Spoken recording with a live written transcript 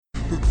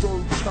The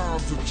third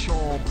time's a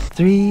charm.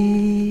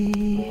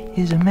 3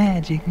 is a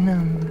magic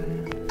number.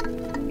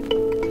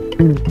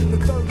 The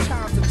third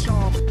time's a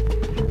charm.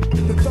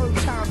 The third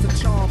time's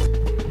a charm.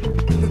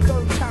 The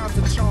third time's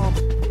a charm.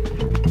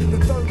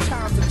 The third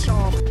time's a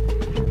charm.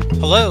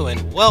 Hello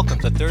and welcome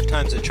to Third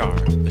Time's a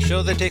Charm, the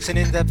show that takes an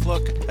in-depth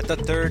look at the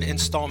third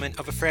installment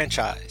of a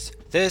franchise.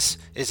 This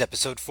is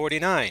episode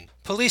 49,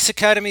 Police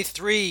Academy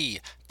 3,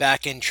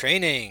 Back in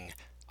Training.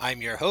 I'm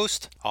your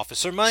host,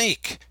 Officer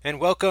Mike, and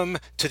welcome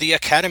to the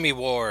Academy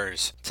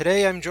Wars.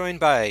 Today I'm joined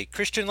by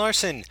Christian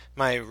Larson,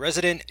 my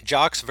resident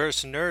Jocks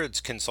vs.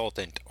 Nerds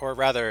consultant, or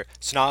rather,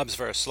 Snobs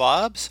vs.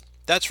 Slobs.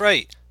 That's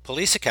right,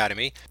 Police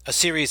Academy, a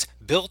series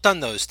built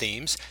on those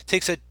themes,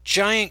 takes a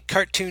giant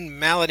cartoon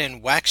mallet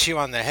and whacks you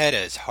on the head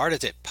as hard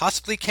as it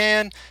possibly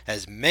can,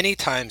 as many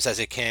times as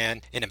it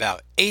can, in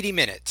about 80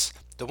 minutes.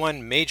 The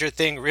one major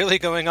thing really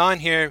going on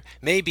here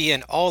may be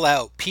an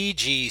all-out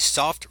PG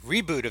soft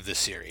reboot of the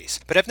series,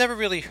 but I've never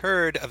really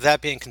heard of that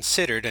being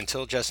considered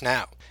until just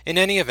now. In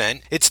any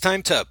event, it's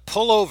time to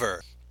pull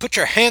over, put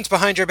your hands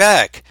behind your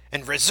back,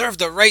 and reserve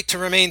the right to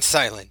remain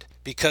silent,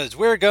 because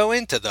we're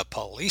going to the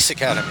Police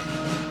Academy.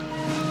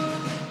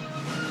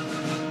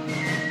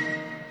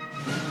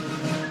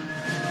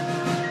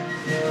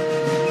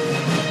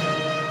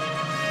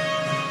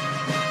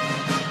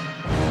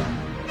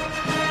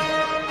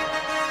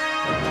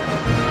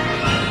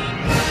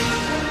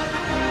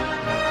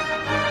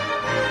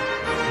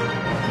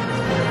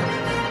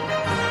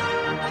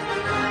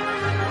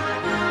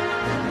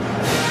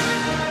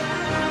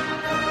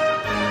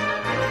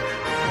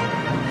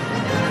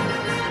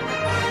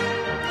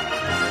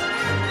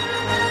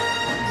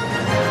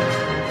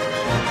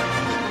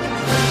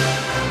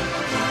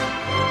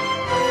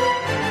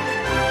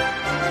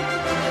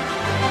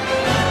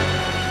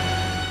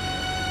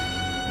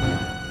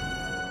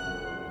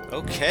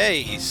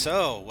 Okay,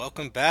 so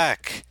welcome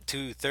back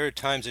to Third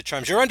Time's a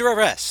Charm. You're under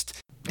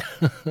arrest.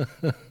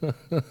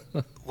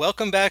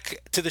 Welcome back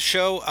to the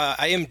show.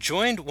 I am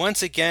joined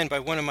once again by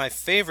one of my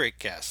favorite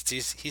guests.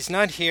 He's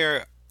not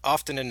here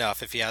often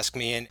enough, if you ask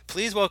me. And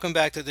please welcome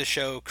back to the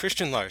show,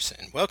 Christian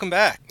Larson. Welcome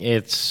back.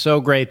 It's so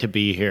great to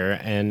be here,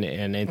 and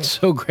it's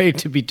so great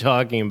to be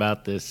talking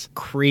about this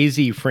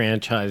crazy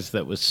franchise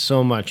that was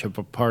so much of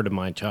a part of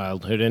my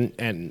childhood,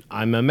 and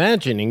I'm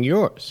imagining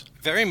yours.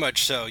 Very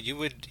much so.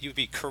 You'd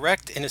be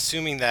correct in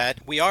assuming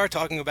that we are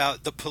talking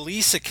about the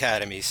Police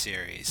Academy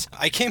series.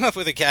 I came up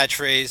with a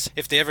catchphrase,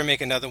 if they ever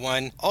make another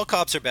one, all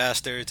cops are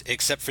bastards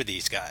except for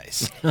these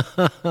guys.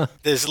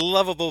 This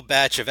lovable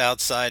batch of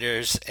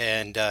outsiders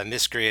and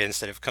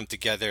miscreants that have come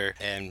together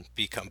and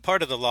become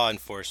part of the law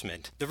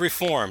enforcement. The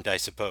reformed, I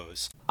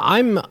suppose.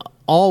 I'm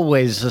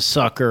always a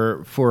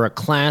sucker for a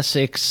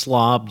classic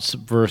slobs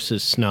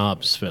versus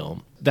snobs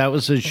film. That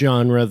was a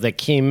genre that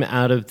came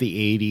out of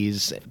the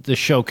 80s. The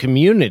show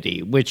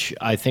Community, which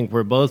I think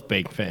we're both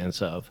big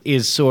fans of,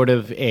 is sort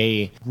of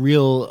a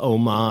real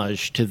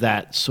homage to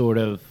that sort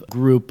of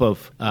group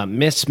of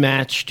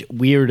mismatched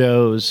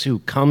weirdos who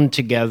come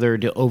together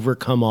to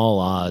overcome all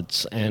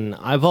odds. And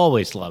I've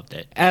always loved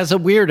it. As a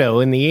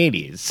weirdo in the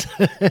 80s,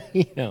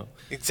 you know.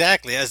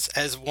 Exactly,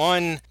 as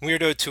one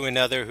weirdo to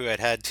another who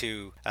had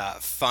to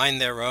find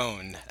their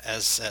own,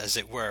 as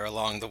it were,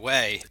 along the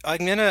way.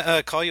 I'm going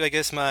to call you, I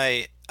guess,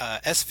 my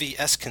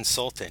SVS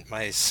consultant,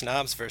 my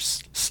Snobs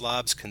vs.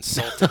 Slobs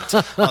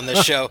consultant on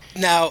the show.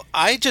 Now,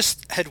 I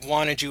just had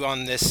wanted you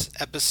on this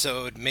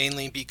episode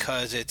mainly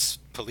because it's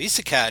Police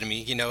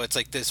Academy. You know, it's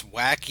like this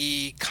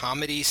wacky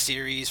comedy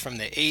series from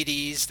the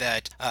 80s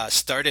that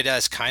started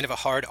as kind of a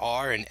hard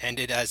R and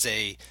ended as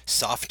a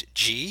soft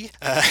G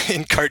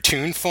in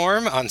cartoon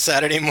form on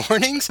Saturday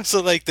mornings.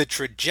 So like the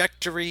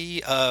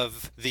trajectory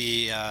of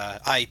the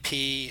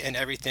IP and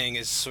everything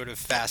is sort of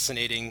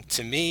fascinating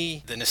to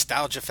me. The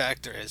nostalgia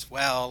factor as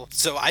well.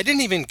 So I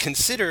didn't even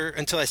consider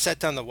until I sat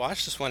down to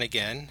watch this one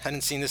again,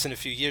 hadn't seen this in a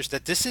few years,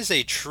 that this is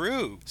a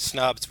true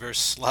Snobs vs.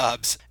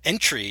 Slobs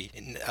entry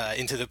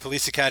into the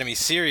Police Academy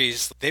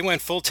series. They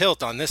went full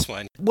tilt on this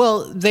one.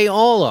 Well, they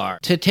all are.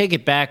 To take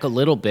it back a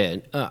little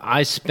bit,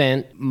 I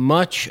spent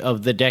much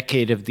of the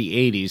decade of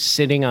the 80s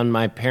sitting on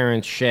my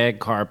parents' shag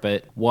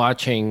carpet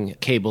watching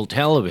cable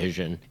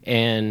television,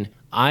 and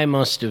I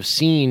must have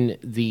seen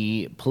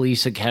the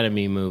Police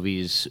Academy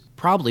movies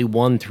probably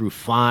 1 through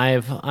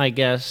 5, I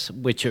guess,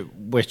 which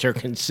are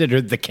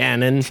considered the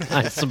canon,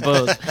 I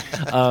suppose.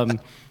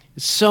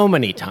 So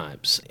many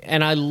times,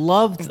 and I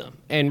loved them.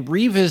 And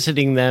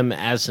revisiting them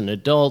as an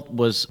adult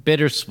was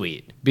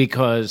bittersweet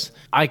because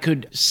I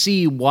could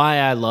see why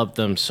I loved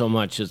them so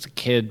much as a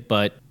kid,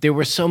 but there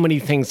were so many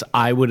things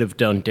I would have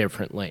done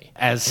differently.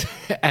 As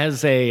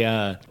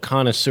a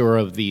connoisseur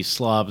of the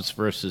slobs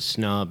versus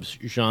snobs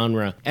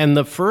genre. And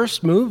the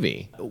first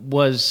movie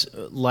was,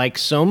 like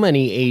so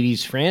many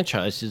 80s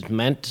franchises,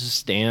 meant to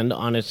stand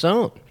on its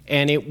own.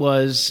 And it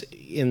was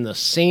in the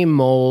same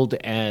mold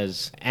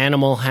as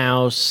Animal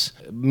House,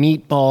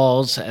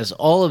 Meatballs, as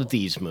all of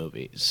these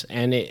movies.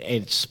 And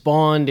it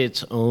spawned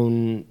its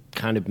own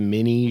kind of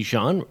mini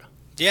genre.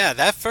 Yeah,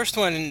 that first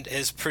one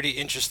is pretty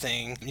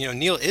interesting.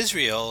 Neil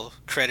Israel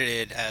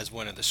credited as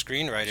one of the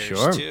screenwriters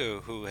Sure.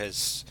 too, who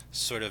has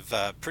sort of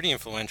pretty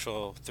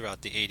influential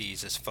throughout the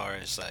 80s as far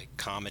as like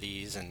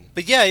comedies.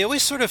 But yeah, I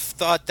always sort of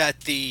thought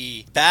that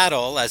the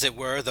battle, as it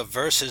were, the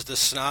versus, the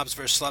snobs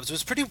versus slobs,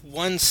 was pretty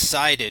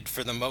one-sided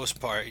for the most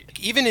part.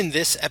 Even in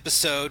this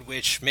episode,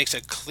 which makes a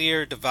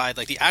clear divide,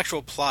 like the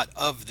actual plot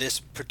of this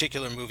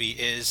particular movie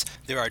is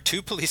there are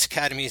two police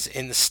academies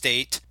in the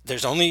state.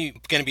 There's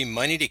only going to be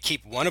money to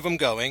keep one of them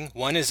going.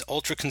 One is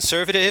ultra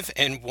conservative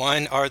and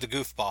one are the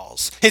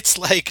goofballs. It's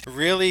like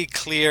really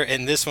clear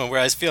in this one,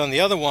 whereas I feel in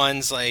the other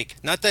ones, like,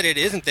 not that it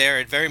isn't there,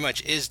 it very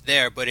much is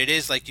there, but it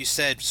is, like you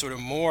said, sort of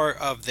more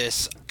of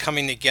this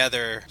coming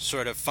together,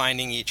 sort of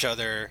finding each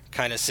other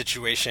kind of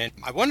situation.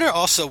 I wonder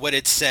also what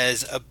it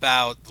says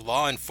about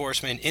law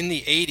enforcement in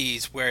the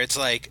 80s, where it's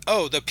like,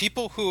 oh, the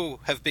people who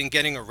have been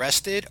getting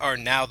arrested are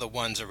now the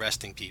ones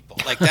arresting people.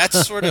 Like,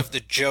 that's sort of the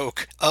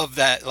joke of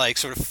that, like,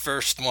 sort of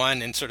first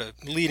one, and sort of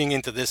leading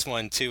into this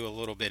one too a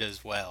little bit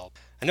as well.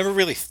 I never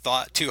really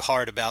thought too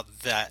hard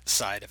about that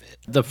side of it.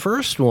 The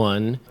first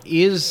one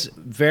is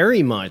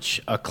very much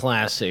a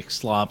classic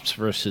slobs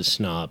versus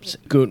snobs.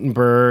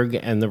 Gutenberg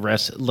and the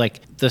rest,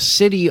 like the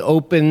city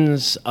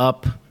opens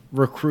up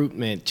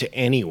recruitment to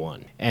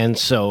anyone. And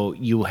so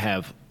you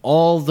have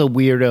all the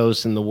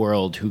weirdos in the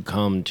world who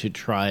come to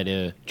try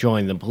to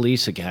join the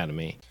police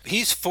academy.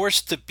 He's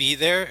forced to be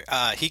there.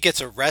 He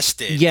gets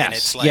arrested. Yes, and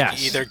it's like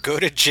yes. you either go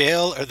to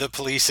jail or the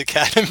police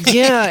academy.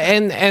 Yeah,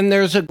 and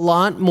there's a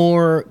lot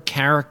more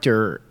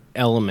character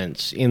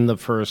elements in the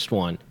first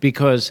one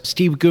because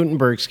Steve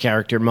Gutenberg's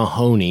character,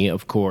 Mahoney,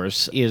 of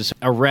course, is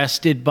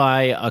arrested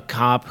by a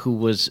cop who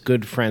was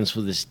good friends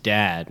with his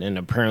dad, and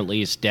apparently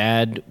his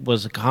dad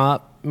was a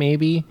cop,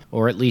 maybe,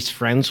 or at least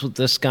friends with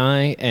this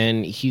guy,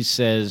 and he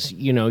says,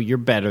 you're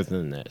better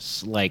than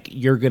this. Like,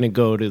 you're going to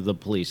go to the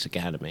police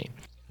academy.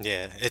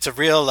 Yeah, it's a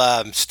real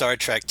Star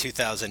Trek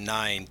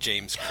 2009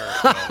 James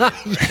Kirk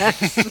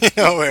moment.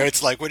 Where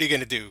it's like, what are you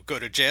going to do? Go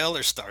to jail or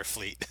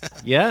Starfleet?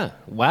 Yeah,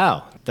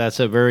 wow. That's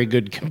a very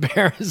good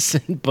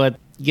comparison. But,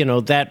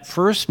 that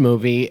first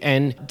movie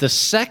and the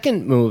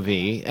second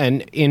movie,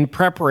 and in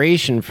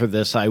preparation for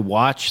this, I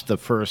watched the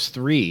first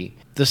three.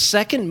 The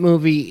second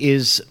movie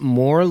is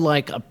more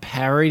like a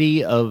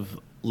parody of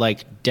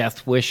like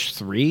Death Wish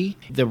 3.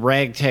 The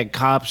ragtag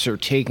cops are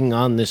taking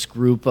on this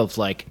group of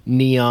like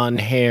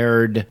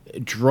neon-haired,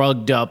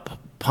 drugged-up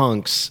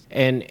punks,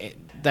 and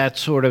that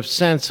sort of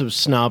sense of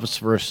snobs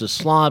versus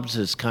slobs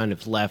is kind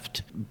of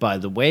left by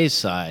the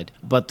wayside.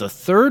 But the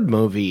third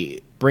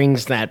movie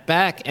brings that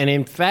back, and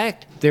in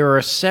fact, there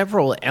are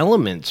several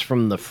elements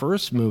from the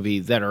first movie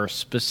that are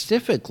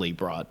specifically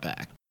brought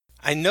back.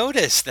 I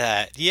noticed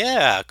that.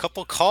 Yeah, a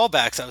couple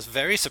callbacks I was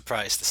very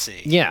surprised to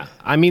see. Yeah,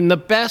 I mean, the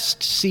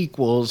best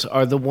sequels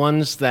are the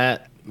ones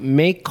that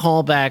make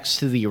callbacks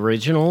to the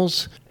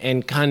originals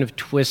and kind of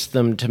twist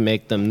them to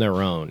make them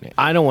their own.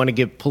 I don't want to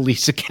give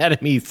Police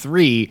Academy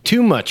 3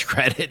 too much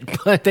credit,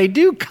 but they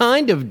do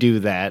kind of do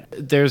that.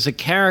 There's a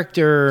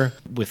character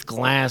with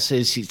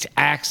glasses, he's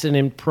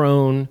accident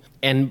prone,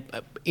 and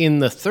in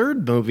the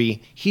third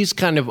movie, he's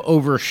kind of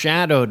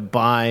overshadowed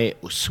by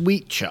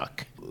Sweet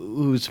Chuck,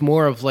 who's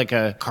more of like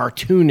a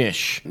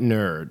cartoonish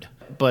nerd.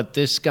 But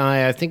this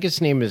guy, I think his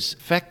name is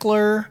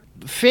Feckler.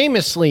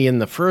 Famously in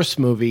the first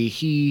movie,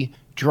 he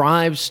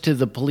drives to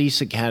the police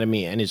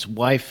academy and his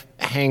wife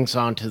hangs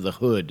onto the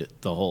hood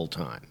the whole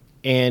time.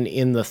 And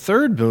in the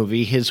third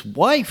movie, his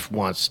wife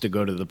wants to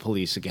go to the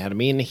police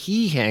academy and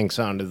he hangs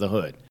onto the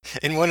hood.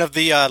 In one of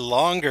the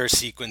longer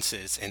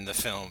sequences in the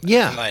film,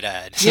 yeah. I might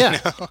add. Yeah.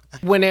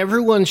 When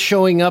everyone's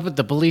showing up at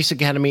the police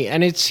academy,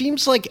 and it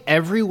seems like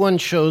everyone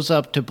shows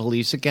up to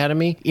police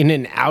academy in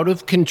an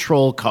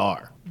out-of-control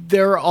car.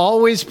 There are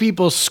always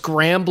people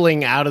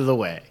scrambling out of the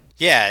way.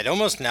 Yeah, it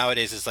almost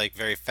nowadays is like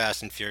very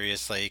Fast and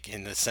Furious, like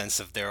in the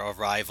sense of their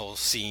arrival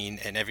scene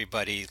and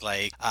everybody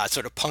like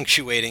sort of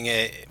punctuating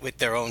it with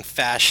their own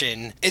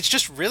fashion. It's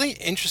just really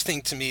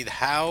interesting to me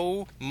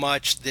how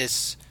much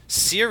this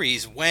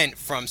series went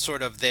from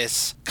sort of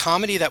this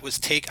comedy that was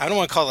I don't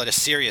want to call it a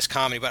serious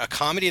comedy, but a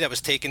comedy that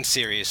was taken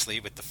seriously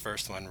with the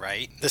first one,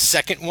 right? The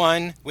second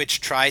one,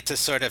 which tried to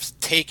sort of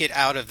take it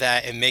out of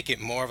that and make it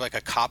more of like a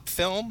cop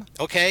film.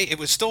 Okay, it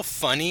was still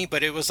funny,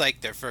 but it was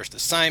like their first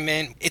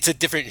assignment. It's a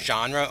different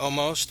genre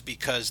almost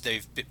because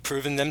they've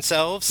proven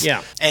themselves.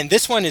 Yeah. And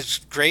this one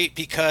is great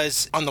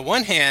because on the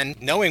one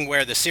hand, knowing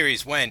where the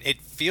series went,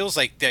 it feels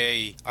like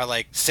they are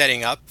like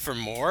setting up for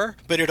more,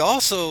 but it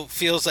also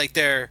feels like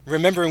they're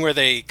remembering where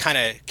they kind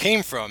of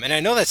came from. And I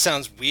know that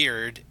sounds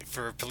weird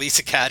for Police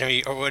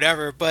Academy or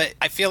whatever, but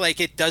I feel like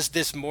it does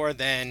this more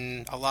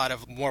than a lot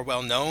of more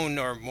well-known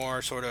or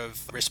more sort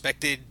of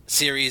respected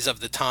series of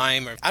the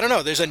time. Or I don't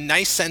know, there's a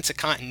nice sense of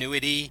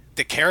continuity.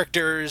 The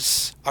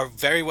characters are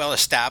very well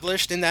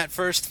established in that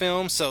first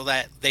film so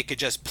that they could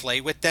just play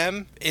with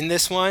them in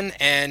this one,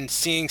 and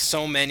seeing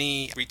so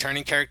many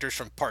returning characters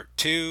from part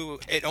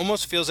 2, it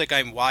almost feels like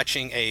I'm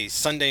watching a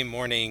Sunday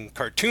morning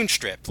cartoon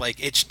strip.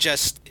 Like, it's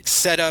just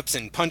setups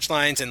and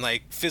punchlines and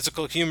like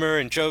physical humor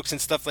and jokes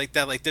and stuff like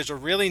that. Like, there's a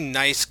really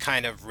nice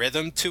kind of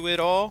rhythm to it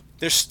all.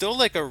 There's still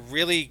like a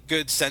really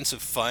good sense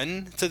of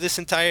fun to this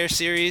entire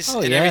series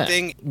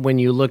everything. When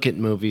you look at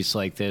movies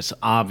like this,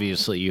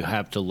 obviously you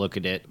have to look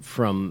at it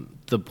from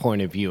the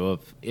point of view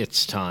of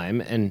its time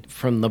and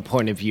from the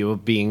point of view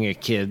of being a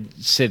kid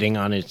sitting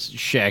on its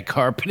shag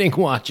carpeting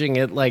watching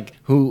it, like,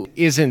 who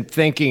isn't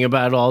thinking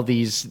about all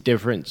these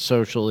different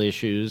social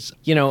issues,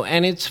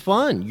 and it's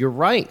fun. You're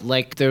right.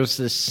 Like, there's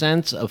this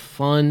sense of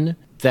fun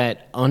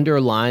that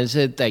underlies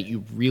it that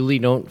you really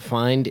don't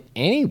find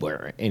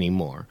anywhere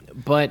anymore.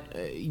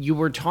 But you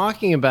were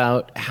talking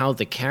about how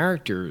the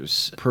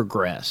characters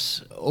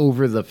progress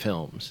over the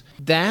films.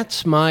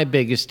 That's my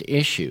biggest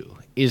issue,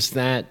 is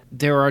that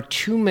there are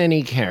too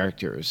many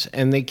characters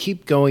and they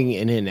keep going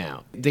in and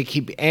out. They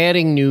keep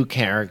adding new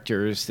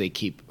characters. They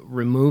keep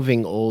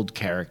removing old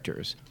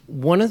characters.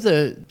 One of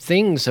the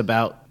things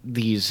about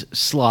these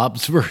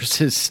slobs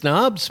versus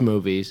snobs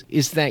movies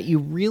is that you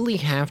really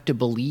have to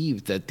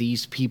believe that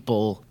these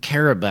people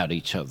care about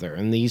each other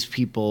and these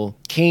people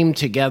came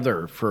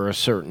together for a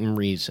certain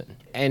reason.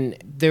 And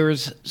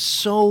there's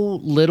so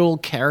little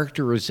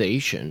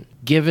characterization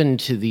given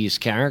to these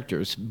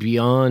characters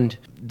beyond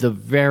the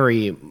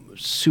very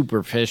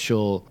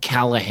superficial.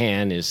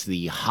 Callahan is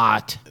the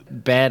hot,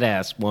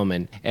 badass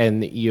woman,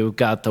 and you've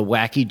got the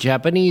wacky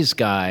Japanese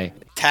guy.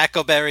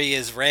 Tackleberry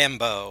is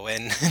Rambo,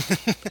 and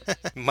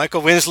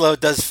Michael Winslow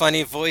does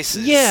funny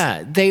voices.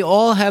 Yeah, they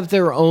all have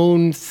their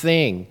own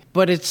thing.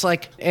 But it's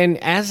like,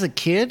 and as a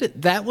kid,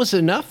 that was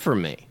enough for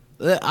me.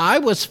 I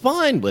was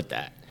fine with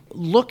that.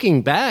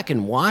 Looking back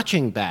and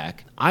watching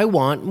back, I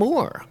want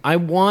more. I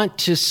want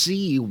to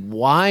see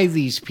why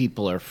these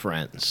people are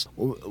friends,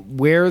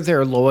 where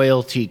their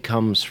loyalty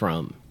comes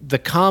from. The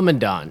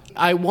Commandant.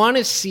 I want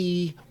to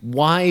see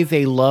why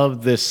they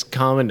love this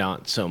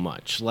Commandant so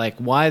much, like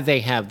why they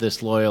have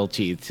this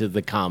loyalty to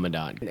the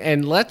Commandant.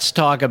 And let's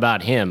talk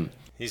about him.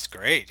 He's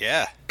great,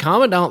 yeah.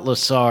 Commandant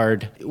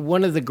Lassard,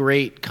 one of the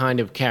great kind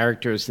of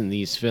characters in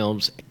these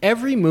films.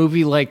 Every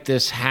movie like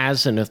this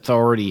has an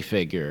authority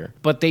figure,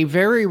 but they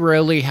very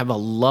rarely have a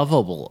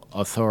lovable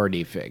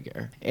authority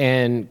figure.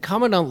 And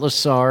Commandant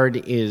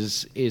Lassard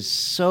is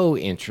so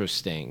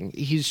interesting.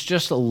 He's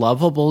just a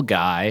lovable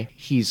guy.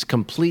 He's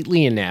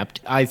completely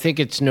inept. I think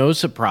it's no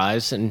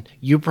surprise, and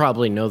you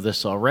probably know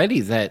this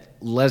already, that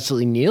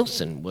Leslie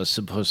Nielsen was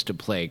supposed to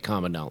play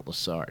Commandant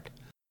Lassard.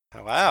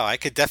 Wow, I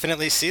could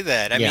definitely see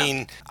that. I Yeah.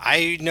 mean,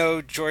 I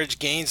know George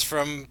Gaines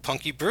from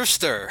Punky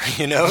Brewster,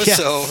 Yes.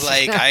 So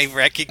I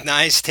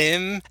recognized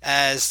him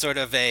as sort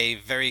of a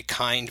very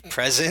kind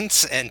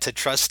presence and to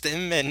trust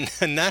him and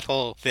that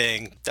whole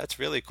thing. That's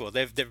really cool.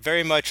 They're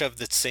very much of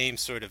the same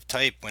sort of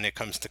type when it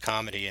comes to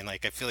comedy, and I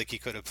feel like he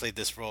could have played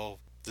this role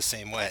the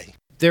same way.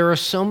 There are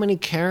so many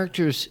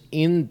characters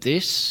in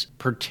this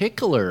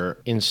particular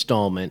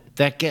installment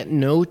that get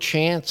no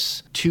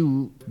chance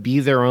to be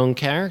their own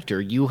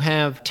character. You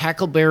have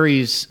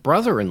Tackleberry's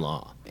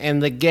brother-in-law,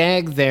 and the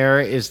gag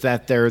there is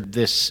that they're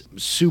this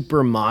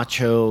super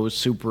macho,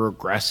 super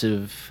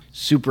aggressive,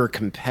 super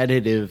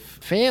competitive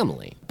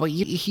family. But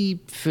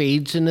he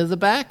fades into the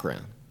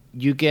background.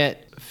 You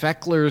get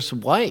Feckler's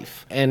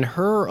wife, and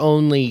her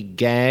only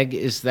gag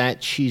is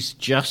that she's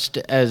just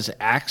as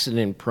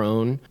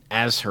accident-prone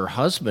as her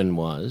husband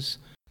was.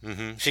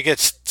 Mm-hmm. She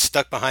gets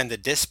stuck behind the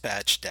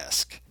dispatch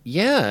desk.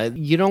 Yeah,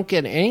 you don't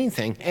get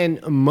anything. And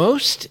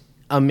most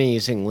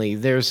amazingly,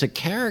 there's a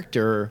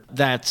character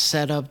that's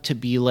set up to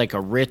be like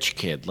a rich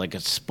kid, like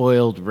a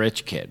spoiled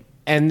rich kid.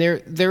 And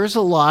there's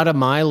a lot of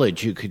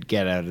mileage you could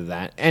get out of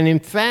that. And in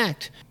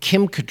fact,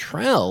 Kim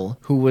Cattrall,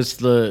 who was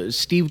the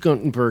Steve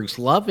Guttenberg's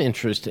love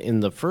interest in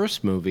the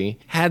first movie,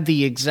 had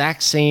the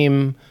exact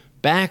same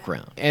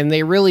background. And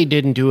they really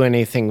didn't do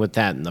anything with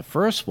that in the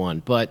first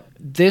one. But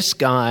this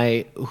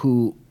guy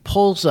who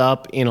pulls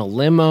up in a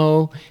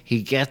limo,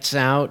 he gets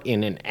out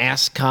in an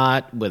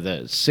ascot with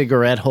a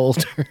cigarette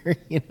holder,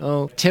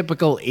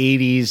 typical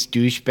 80s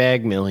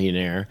douchebag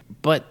millionaire.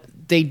 But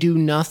they do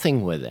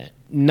nothing with it.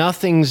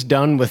 Nothing's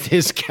done with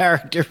his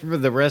character for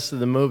the rest of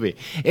the movie,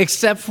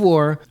 except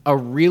for a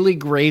really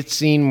great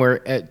scene where,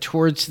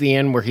 towards the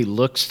end, where he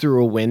looks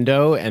through a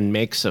window and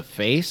makes a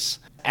face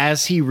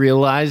as he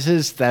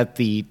realizes that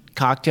the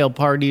cocktail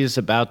party is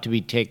about to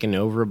be taken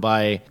over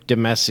by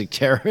domestic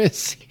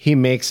terrorists. He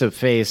makes a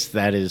face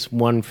that is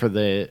one for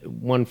the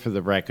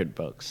record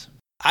books.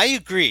 I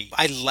agree.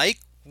 I like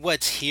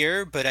what's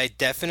here, but I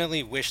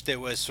definitely wish there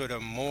was sort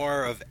of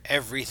more of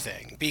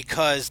everything,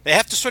 because they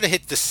have to sort of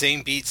hit the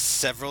same beats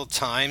several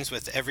times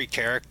with every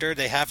character.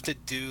 They have to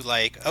do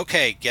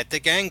okay, get the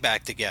gang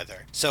back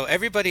together. So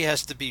everybody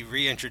has to be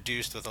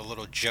reintroduced with a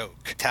little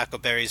joke.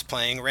 Tackleberry's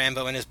playing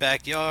Rambo in his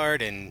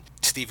backyard, and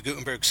Steve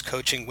Guttenberg's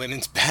coaching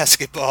women's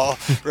basketball,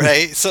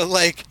 right? So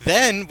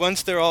then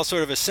once they're all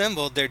sort of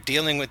assembled, they're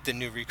dealing with the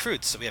new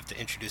recruits. So we have to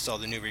introduce all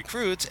the new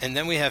recruits, and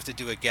then we have to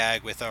do a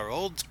gag with our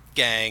old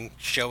gang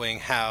showing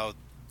how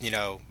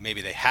maybe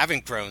they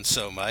haven't grown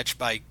so much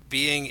by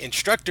being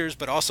instructors,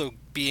 but also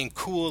being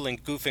cool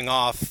and goofing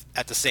off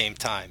at the same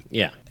time.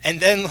 Yeah. And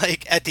then,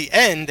 like, at the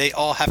end, they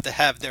all have to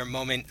have their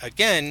moment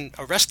again,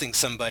 arresting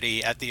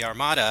somebody at the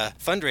Armada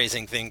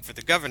fundraising thing for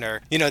the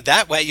governor. You know,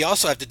 that way you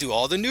also have to do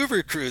all the new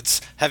recruits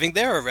having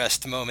their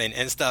arrest moment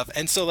and stuff.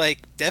 And so, like,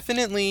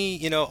 definitely,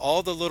 you know,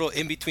 all the little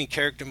in-between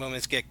character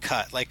moments get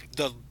cut. Like,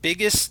 the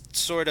biggest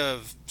sort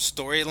of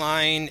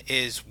storyline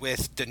is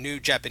with the new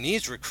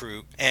Japanese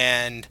recruit.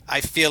 And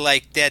I feel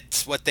like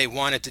that's what they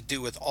wanted to do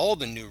with all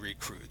the new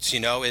recruits, you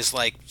know, is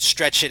like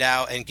stretch it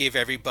out and give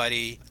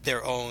everybody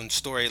their own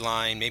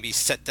storyline, maybe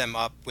set them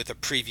up with a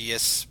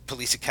previous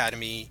police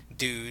academy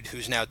dude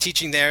who's now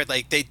teaching there,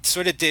 like they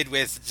sort of did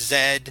with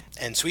Zed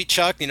and Sweet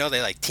Chuck. You know,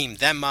 they like teamed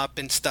them up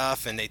and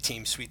stuff, and they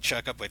teamed Sweet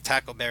Chuck up with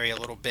Tackleberry a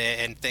little bit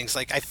and things.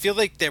 Like, I feel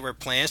like there were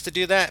plans to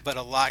do that, but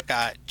a lot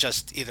got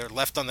just either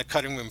left on the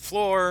cutting room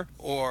floor,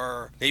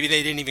 or maybe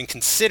they didn't even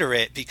consider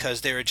it because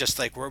they were just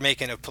like, we're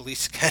making a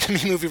police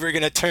academy movie, we're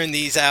going to turn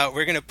these out,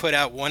 we're going to put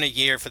out one a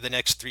year for the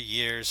next 3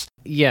 years.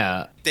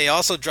 Yeah. They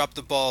also dropped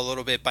the ball a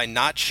little bit by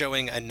not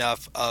showing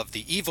enough of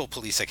the evil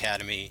police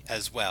academy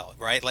as well,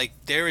 right? Like,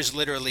 there is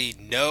literally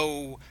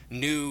no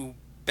new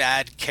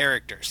bad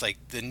characters. Like,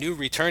 the new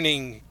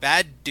returning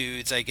bad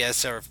dudes, I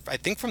guess, are, I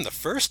think, from the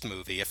first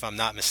movie, if I'm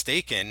not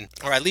mistaken,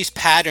 or at least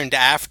patterned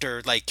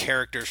after, like,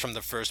 characters from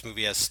the first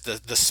movie as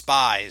the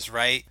spies,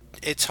 right?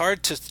 It's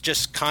hard to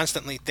just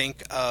constantly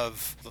think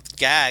of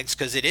gags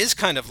because it is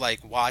kind of like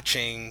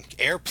watching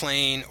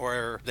Airplane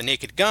or The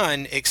Naked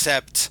Gun,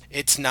 except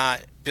it's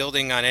not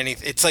building on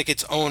anything. It's like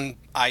its own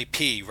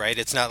IP, right?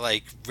 It's not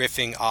like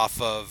riffing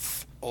off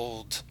of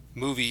old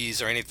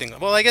movies or anything.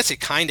 Well, I guess it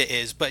kind of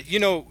is, but you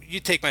know,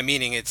 you take my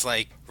meaning. It's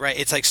like, right,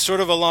 it's like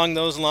sort of along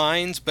those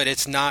lines, but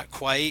it's not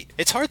quite.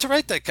 It's hard to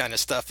write that kind of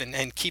stuff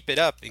and keep it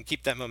up and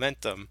keep that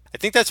momentum. I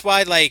think that's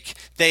why, like,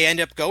 they end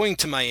up going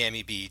to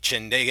Miami Beach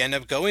and they end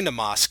up going to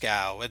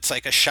Moscow. It's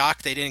like a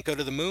shock they didn't go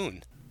to the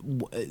moon.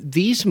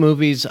 These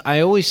movies, I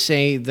always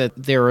say that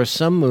there are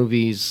some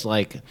movies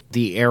like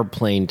the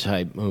Airplane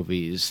type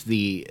movies,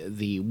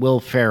 the Will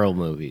Ferrell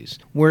movies,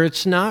 where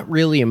it's not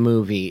really a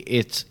movie,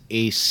 it's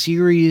a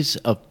series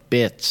of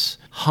bits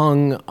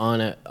hung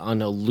on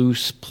a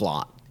loose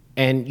plot.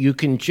 And you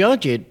can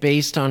judge it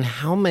based on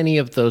how many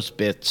of those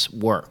bits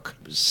work.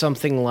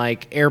 Something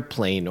like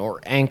Airplane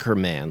or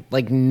Anchorman,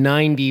 like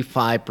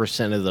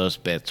 95% of those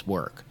bits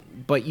work.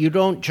 But you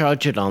don't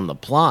judge it on the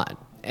plot.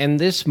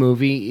 And this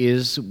movie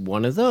is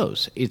one of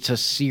those. It's a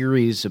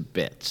series of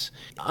bits.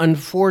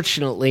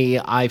 Unfortunately,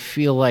 I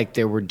feel like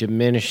there were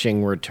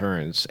diminishing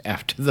returns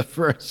after the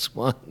first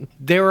one.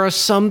 There are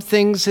some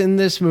things in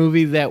this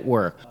movie that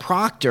work.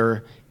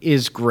 Proctor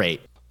is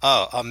great.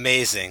 Oh,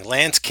 amazing.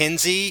 Lance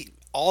Kinsey,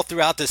 all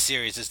throughout the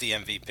series, is the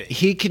MVP.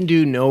 He can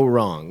do no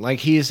wrong. Like,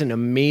 he is an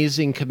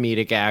amazing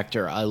comedic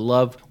actor. I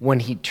love when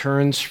he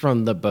turns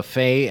from the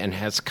buffet and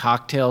has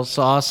cocktail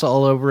sauce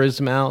all over his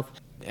mouth.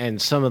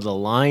 And some of the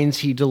lines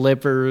he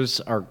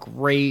delivers are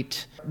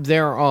great.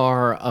 There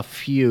are a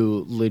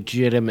few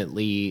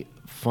legitimately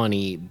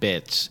funny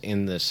bits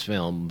in this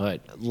film,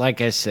 but like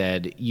I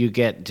said, you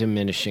get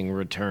diminishing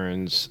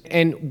returns.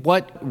 And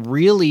what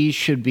really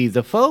should be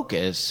the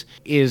focus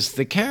is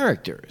the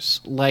characters.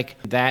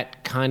 Like,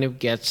 that kind of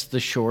gets the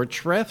short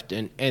shrift,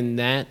 and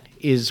that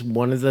is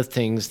one of the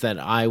things that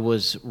I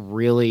was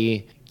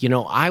really... You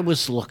know, I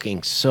was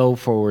looking so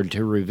forward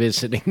to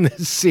revisiting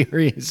this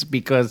series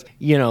because,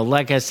 you know,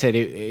 like I said,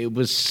 it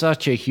was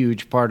such a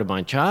huge part of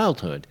my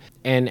childhood.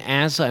 And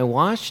as I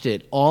watched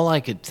it, all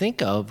I could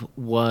think of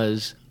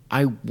was,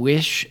 I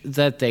wish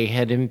that they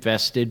had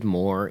invested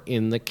more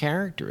in the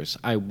characters.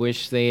 I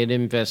wish they had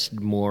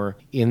invested more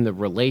in the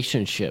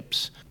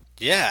relationships.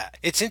 Yeah,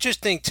 it's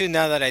interesting, too,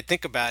 now that I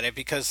think about it,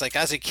 because, like,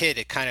 as a kid,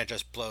 it kind of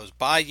just blows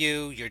by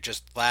you. You're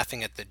just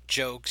laughing at the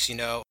jokes, you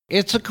know.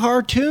 It's a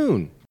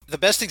cartoon. The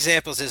best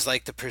examples is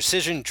like the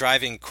precision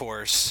driving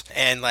course,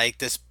 and like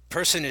this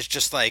person is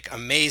just like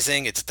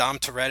amazing. It's Dom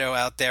Toretto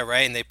out there,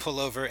 right? And they pull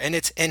over, and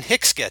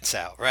Hicks gets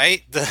out,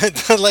 right?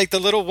 The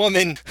little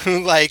woman who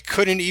like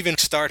couldn't even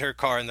start her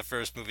car in the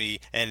first movie,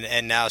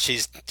 and now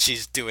she's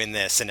doing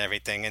this and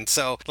everything. And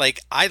so like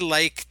I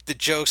like the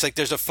jokes. Like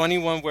there's a funny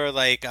one where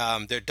like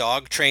they're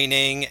dog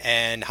training,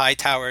 and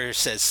Hightower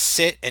says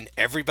sit, and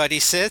everybody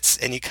sits,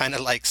 and he kind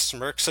of like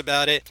smirks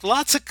about it.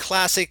 Lots of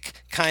classic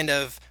kind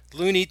of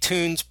Looney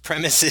Tunes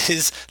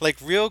premises, like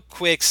real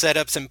quick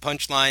setups and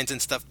punchlines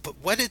and stuff. But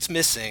what it's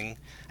missing,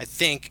 I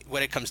think,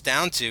 what it comes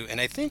down to,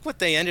 and I think what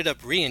they ended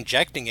up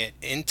re-injecting it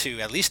into,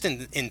 at least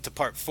into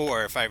part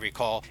 4, if I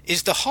recall,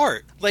 is the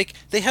heart. Like,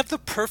 they have the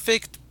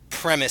perfect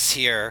premise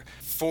here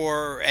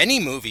for any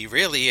movie,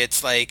 really.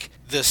 It's like,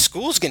 the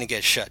school's going to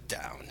get shut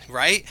down,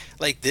 right?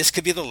 Like, this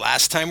could be the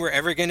last time we're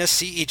ever going to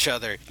see each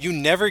other. You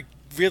never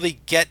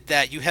really get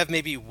that. You have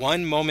maybe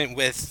one moment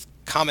with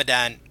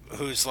Commandant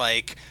who's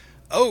like,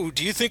 oh,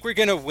 do you think we're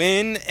going to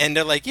win? And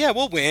they're like, yeah,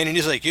 we'll win. And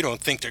he's like, you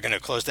don't think they're going to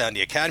close down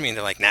the academy? And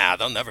they're like, nah,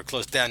 they'll never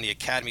close down the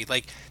academy.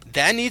 Like,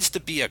 that needs to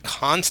be a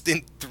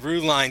constant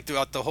through line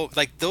throughout the whole,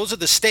 like, those are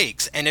the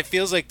stakes. And it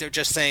feels like they're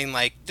just saying,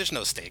 like, there's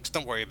no stakes.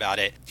 Don't worry about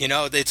it. You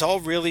know, it's all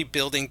really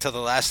building to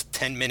the last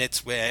 10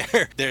 minutes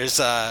where there's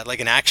like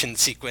an action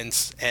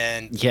sequence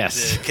and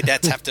Yes. the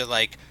cadets have to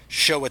like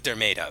show what they're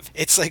made of.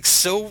 It's like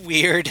so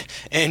weird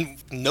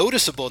and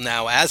noticeable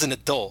now as an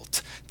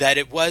adult that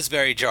it was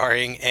very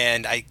jarring,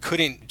 and I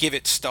couldn't give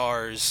it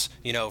stars,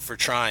 you know, for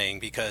trying,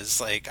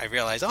 because like I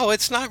realized, oh,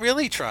 it's not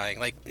really trying.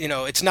 Like, you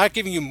know, it's not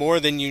giving you more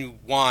than you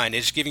want.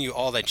 It's giving you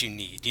all that you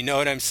need. You know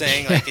what I'm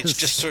saying? Like, it's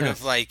just sort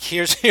of like,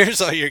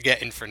 here's all you're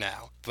getting for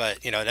now.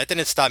 But, you know, that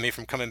didn't stop me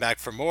from coming back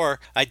for more.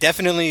 I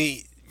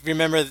definitely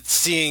remember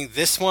seeing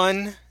this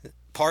one,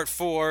 Part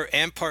 4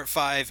 and Part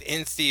 5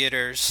 in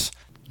theaters.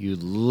 You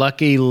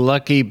lucky,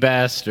 lucky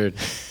bastard.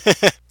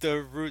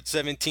 The Route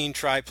 17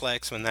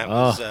 triplex when that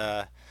was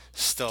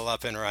still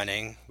up and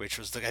running, which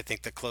was, I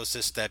think, the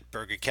closest that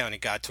Bergen County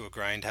got to a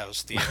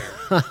Grindhouse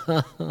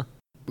theater.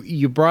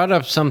 You brought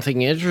up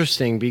something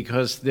interesting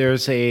because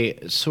there's a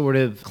sort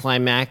of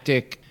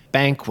climactic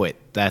banquet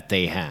that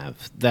they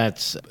have.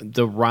 That's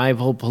the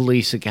rival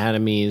police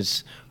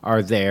academies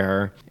are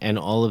there, and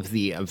all of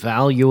the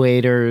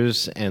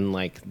evaluators and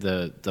like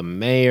the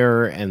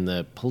mayor and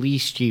the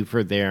police chief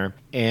are there,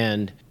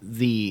 and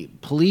the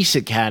police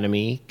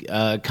academy,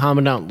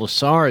 Commandant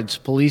Lassard's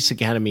police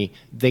academy,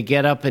 they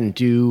get up and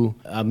do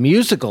a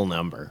musical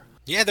number.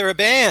 Yeah, they're a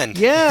band.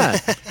 Yeah.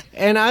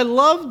 And I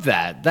loved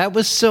that. That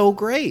was so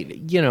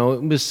great. You know,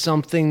 it was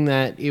something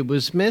that it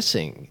was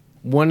missing.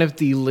 One of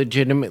the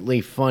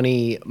legitimately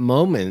funny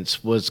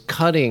moments was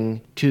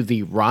cutting to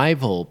the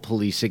rival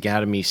police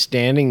academy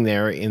standing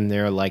there in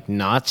their like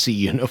Nazi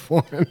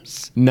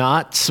uniforms,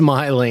 not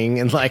smiling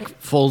and like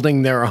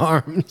folding their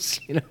arms,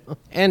 you know.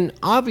 And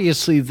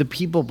obviously the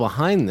people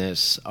behind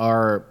this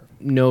are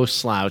no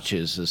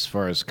slouches as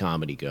far as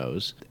comedy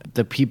goes.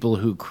 The people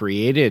who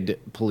created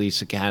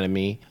Police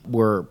Academy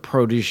were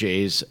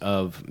protégés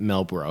of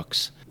Mel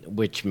Brooks,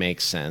 which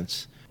makes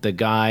sense. The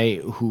guy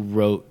who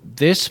wrote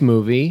this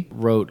movie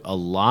wrote a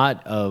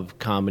lot of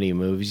comedy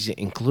movies,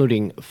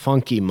 including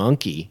Funky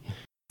Monkey.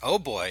 Oh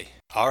boy,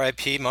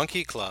 R.I.P.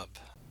 Monkey Club.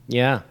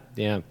 Yeah.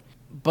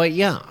 But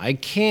yeah, I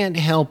can't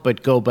help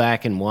but go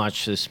back and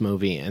watch this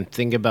movie and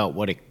think about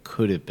what it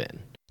could have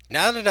been.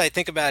 Now that I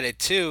think about it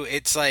too,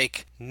 it's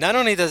like, not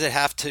only does it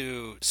have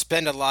to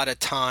spend a lot of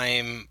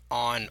time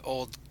on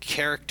old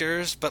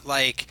characters, but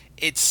like,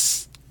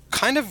 it's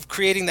kind of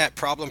creating that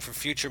problem for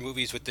future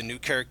movies with the new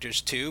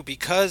characters too,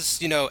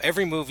 because, you know,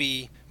 every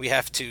movie we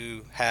have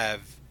to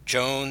have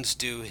Jones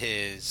do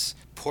his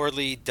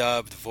poorly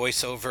dubbed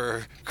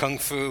voiceover kung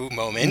fu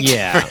moment.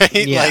 Yeah,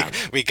 right? yeah. Like,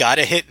 we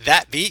gotta hit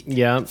that beat.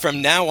 Yeah.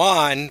 From now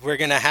on, we're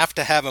gonna have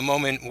to have a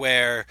moment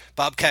where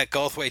Bobcat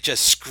Goldthwait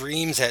just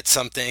screams at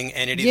something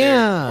and it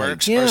either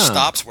works or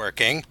stops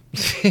working.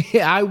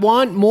 I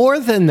want more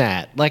than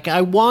that. Like,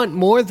 I want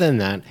more than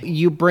that.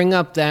 You bring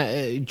up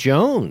that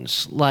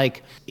Jones,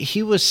 like,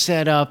 he was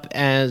set up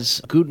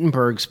as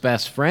Gutenberg's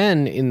best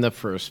friend in the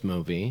first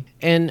movie,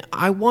 and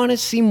I want to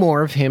see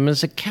more of him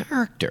as a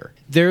character.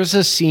 There's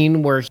a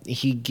scene where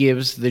he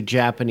gives the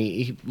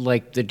Japanese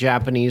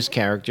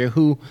character,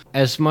 who,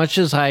 as much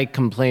as I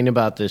complain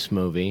about this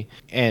movie,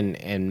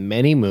 and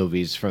many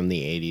movies from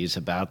the 80s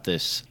about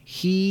this,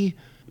 he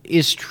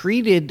is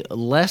treated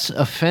less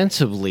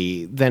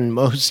offensively than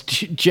most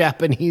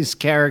Japanese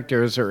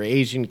characters or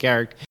Asian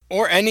characters.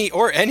 Or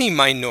any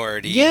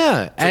minority.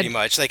 Yeah. Pretty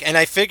much. Like, and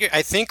I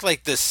think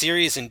like the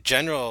series in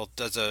general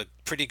does a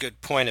pretty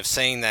good point of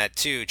saying that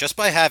too, just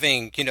by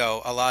having, you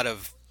know, a lot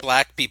of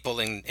black people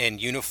in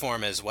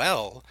uniform as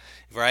well,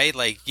 right?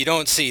 Like, you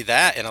don't see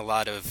that in a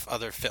lot of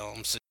other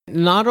films.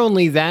 Not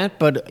only that,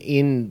 but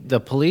in the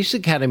Police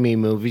Academy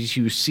movies,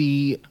 you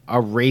see a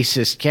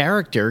racist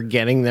character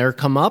getting their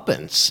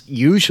comeuppance,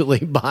 usually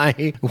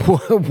by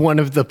one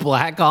of the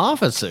black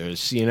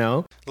officers, you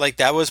know? Like,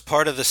 that was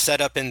part of the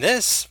setup in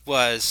this,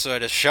 was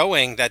sort of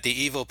showing that the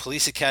evil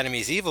Police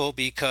Academy is evil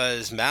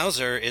because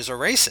Mauser is a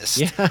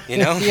racist. Yeah. You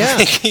know? Yeah.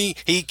 Like,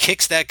 he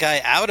kicks that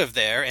guy out of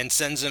there and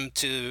sends him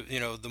to, you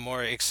know, the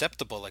more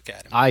acceptable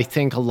academy. I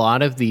think a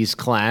lot of these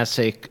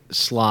classic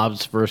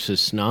slobs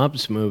versus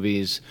snobs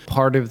movies,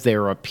 part of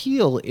their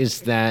appeal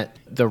is that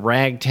the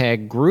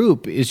ragtag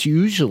group is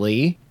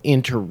usually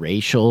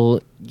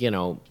interracial. You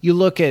know, you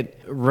look at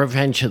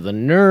Revenge of the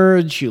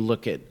Nerds, you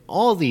look at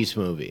all these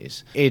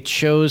movies. It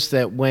shows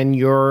that when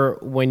you're a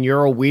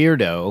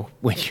weirdo,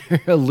 when you're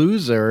a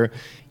loser,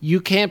 you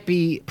can't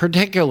be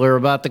particular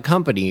about the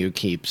company you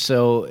keep.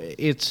 So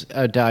it's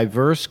a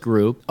diverse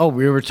group. Oh,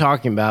 we were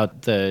talking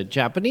about the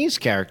Japanese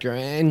character,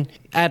 and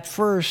at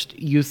first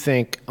you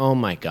think, oh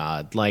my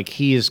God, like,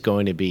 he is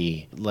going to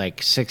be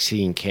like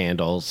 16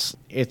 Candles.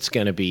 It's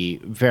going to be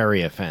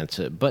very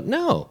offensive. But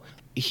no,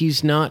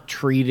 he's not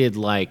treated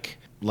like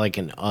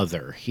an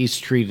other. He's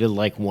treated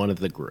like one of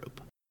the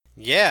group.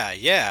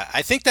 Yeah.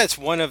 I think that's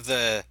one of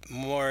the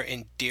more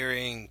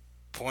endearing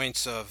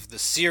points of the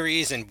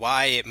series and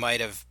why it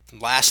might have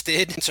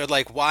lasted. And so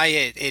like why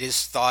it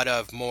is thought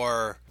of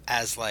more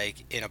as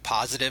like in a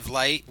positive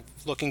light,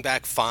 looking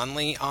back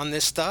fondly on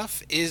this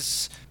stuff,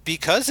 is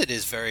because it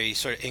is very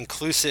sort of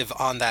inclusive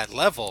on that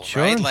level,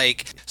 Sure. right?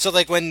 Like, so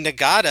like when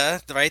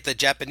Nagata, right, the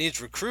Japanese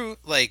recruit,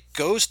 like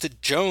goes to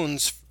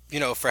Jones,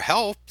 for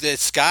help,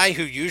 this guy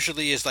who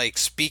usually is like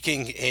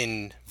speaking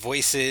in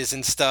voices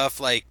and stuff,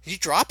 like he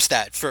drops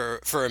that for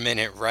a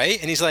minute, right?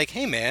 And he's like,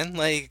 hey man,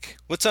 like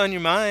what's on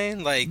your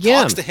mind? Like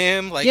Yeah. talks to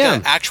him like Yeah.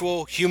 an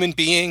actual human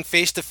being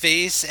face to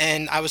face.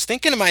 And I was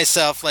thinking to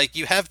myself, like,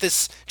 you have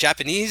this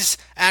Japanese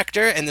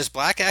actor and this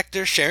black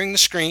actor sharing the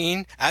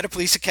screen at a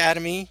police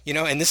academy,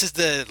 and this is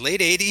the late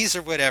 80s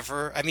or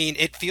whatever. I mean,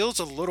 it feels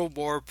a little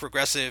more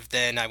progressive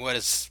than I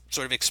was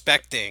sort of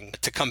expecting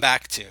to come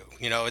back to.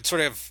 It's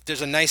sort of,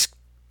 there's a nice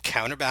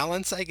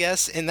counterbalance, I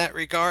guess, in that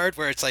regard,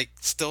 where it's like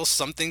still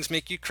some things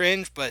make you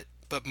cringe, but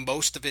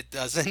most of it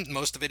doesn't.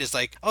 Most of it is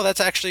like, oh, that's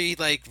actually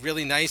like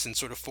really nice and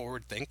sort of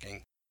forward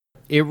thinking.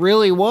 It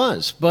really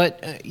was.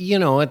 But,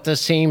 at the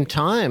same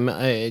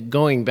time,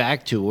 going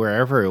back to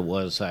wherever it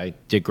was I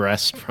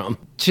digressed from,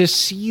 to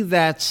see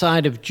that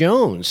side of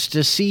Jones,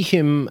 to see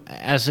him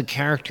as a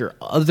character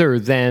other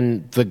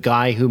than the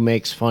guy who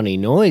makes funny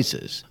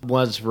noises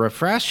was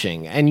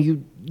refreshing.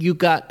 And you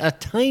got a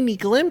tiny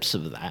glimpse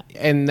of that.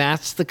 And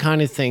that's the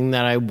kind of thing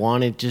that I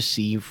wanted to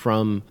see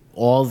from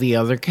all the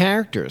other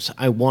characters.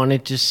 I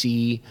wanted to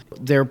see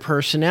their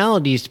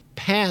personalities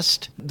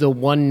past the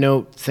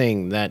one-note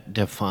thing that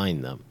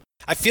defined them.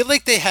 I feel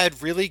like they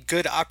had really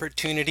good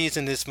opportunities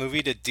in this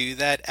movie to do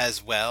that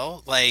as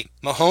well. Like,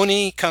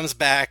 Mahoney comes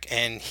back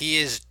and he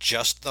is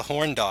just the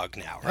horn dog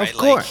now, right? Of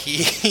course.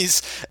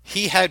 Like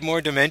he had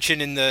more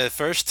dimension in the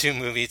first two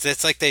movies.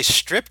 It's like they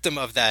stripped him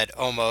of that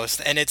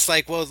almost. And it's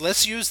like, well,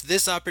 let's use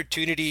this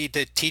opportunity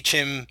to teach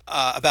him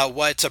about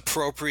what's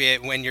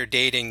appropriate when you're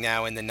dating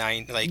now in the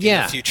in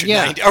the future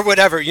 90s or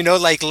whatever,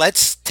 like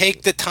let's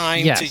take the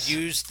time to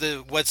use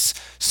what's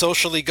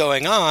socially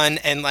going on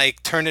and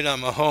like turn it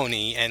on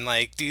Mahoney and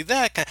like do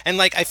that. And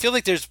like I feel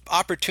like there's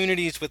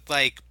opportunities with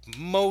like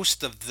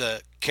most of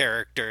the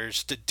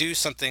characters to do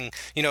something,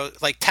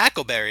 like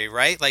Tackleberry,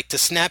 right? Like to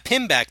snap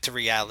him back to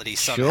reality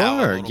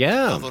somehow.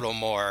 A little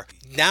more.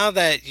 Now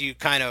that you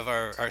kind of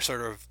are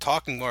sort of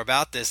talking more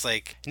about this,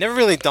 like it never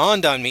really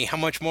dawned on me how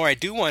much more I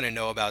do want to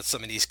know about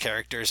some of these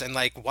characters, and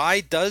like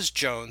why does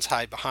Jones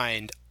hide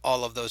behind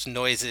all of those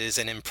noises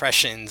and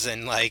impressions,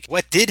 and like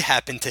what did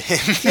happen to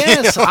him?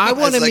 Yes, I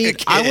want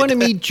to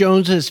meet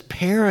Jones's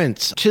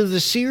parents. To the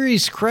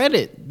series'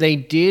 credit, they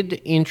did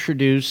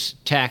introduce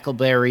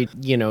Tackleberry.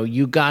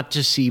 You got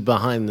to see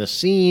behind the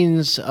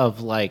scenes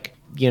of like,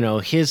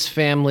 his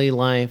family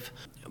life.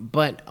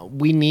 But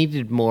we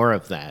needed more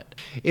of that.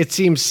 It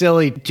seems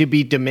silly to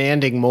be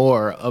demanding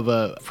more of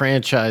a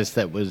franchise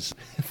that was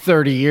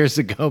 30 years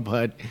ago,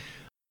 but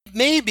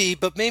maybe,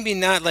 but maybe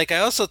not. Like, I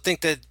also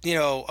think that,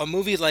 a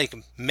movie like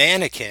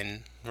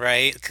Mannequin,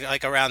 right,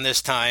 like around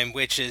this time,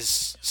 which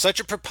is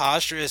such a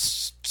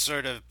preposterous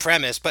sort of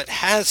premise, but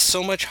has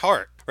so much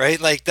heart,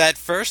 right? Like, that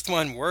first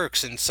one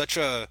works in such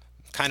a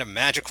kind of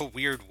magical,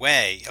 weird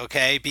way,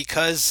 okay?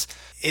 Because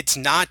it's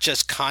not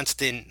just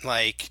constant,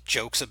 like,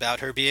 jokes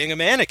about her being a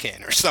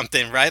mannequin or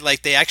something, right?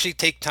 Like, they actually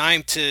take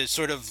time to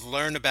sort of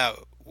learn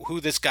about who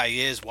this guy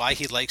is, why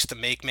he likes to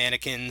make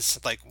mannequins,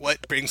 like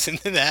what brings him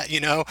to that, you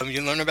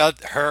learn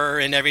about her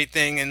and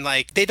everything, and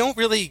like they don't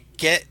really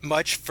get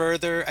much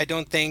further, I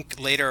don't think,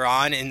 later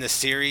on in the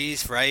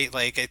series, right?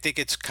 Like I think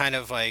it's kind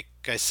of like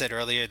I said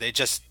earlier, they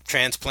just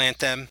transplant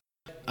them.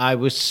 I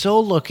was so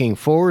looking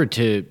forward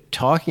to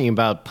talking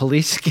about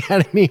Police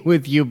Academy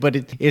with you,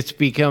 but it's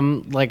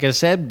become, like I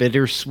said,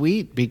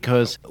 bittersweet,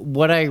 because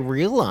what I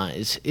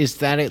realize is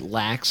that it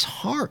lacks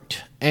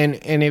heart. And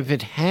if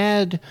it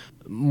had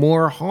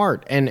more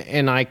heart,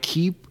 and I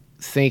keep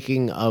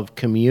thinking of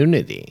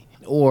Community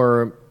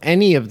or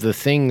any of the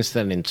things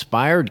that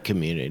inspired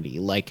Community,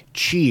 like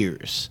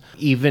Cheers,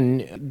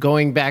 even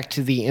going back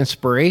to the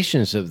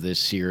inspirations of this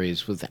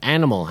series with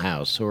Animal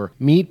House or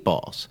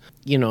Meatballs.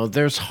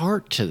 There's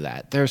heart to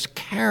that. There's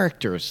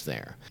characters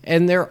there.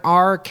 And there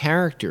are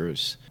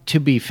characters to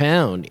be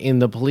found in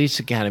the Police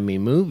Academy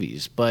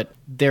movies, but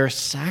they're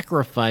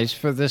sacrificed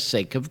for the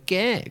sake of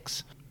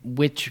gags,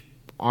 which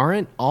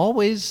aren't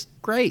always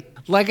great.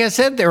 Like I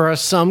said, there are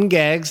some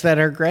gags that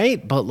are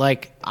great, but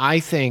like I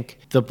think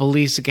the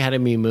Police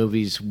Academy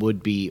movies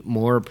would be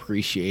more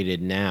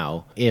appreciated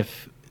now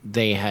if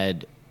they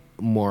had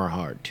more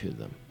heart to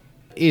them.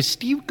 Is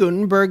Steve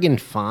Guttenberg in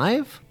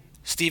 5?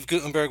 Steve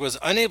Guttenberg was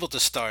unable to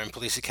star in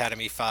Police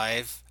Academy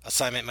 5,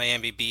 Assignment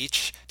Miami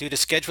Beach, due to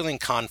scheduling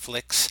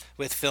conflicts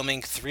with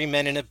filming 3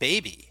 Men and a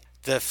Baby.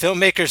 The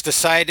filmmakers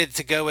decided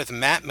to go with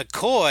Matt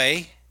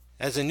McCoy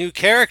as a new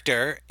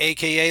character,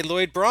 a.k.a.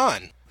 Lloyd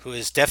Braun, who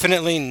is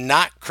definitely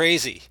not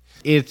crazy.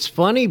 It's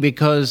funny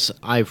because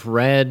I've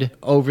read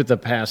over the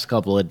past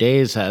couple of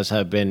days as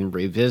I've been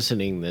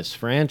revisiting this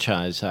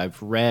franchise, I've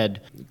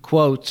read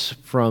quotes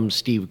from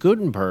Steve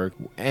Guttenberg,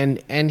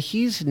 and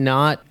he's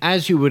not,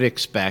 as you would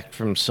expect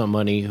from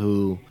somebody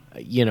who,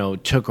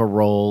 took a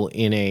role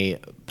in a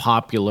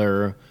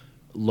popular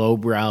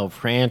lowbrow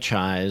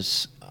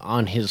franchise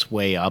on his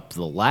way up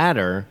the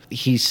ladder,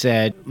 he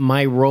said,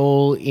 my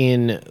role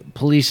in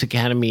Police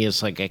Academy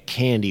is like a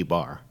candy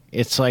bar.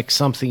 It's like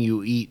something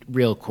you eat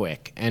real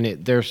quick, and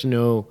there's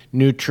no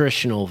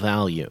nutritional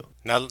value.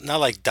 Not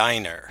like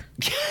Diner.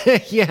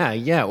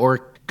 Yeah,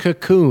 or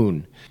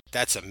Cocoon.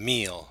 That's a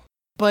meal.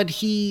 But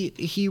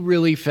he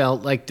really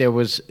felt like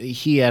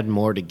he had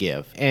more to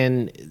give.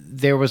 And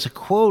there was a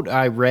quote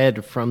I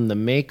read from the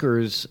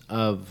makers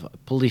of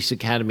Police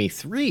Academy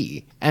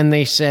 3, and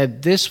they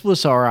said this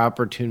was our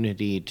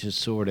opportunity to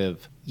sort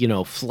of,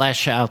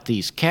 flesh out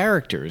these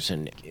characters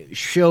and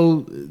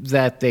show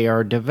that they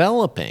are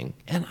developing.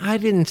 And I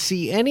didn't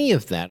see any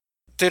of that.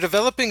 They're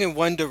developing in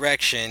one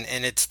direction,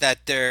 and it's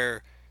that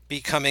they're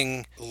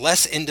becoming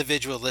less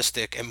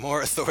individualistic and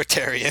more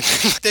authoritarian.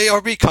 They are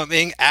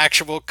becoming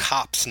actual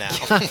cops now.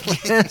 I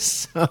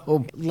guess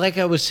so. Like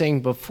I was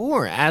saying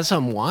before, as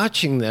I'm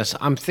watching this,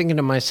 I'm thinking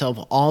to myself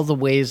all the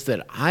ways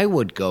that I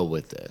would go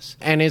with this.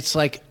 And it's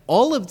like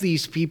all of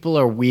these people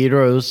are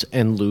weirdos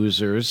and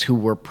losers who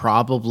were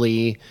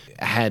probably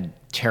had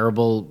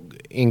terrible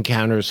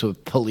encounters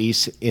with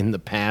police in the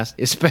past,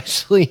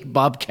 especially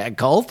Bobcat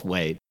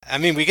Goldthwait. I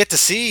mean, we get to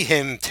see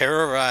him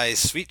terrorize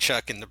Sweet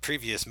Chuck in the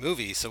previous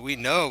movie, so we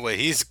know what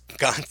he's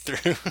gone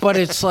through. But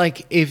it's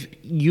like if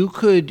you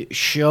could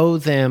show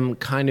them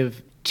kind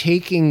of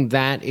taking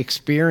that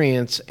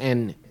experience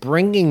and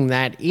bringing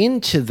that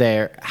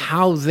into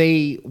how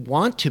they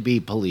want to be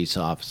police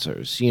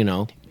officers,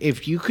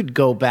 If you could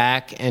go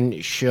back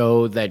and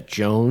show that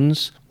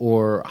Jones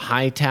or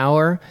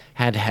Hightower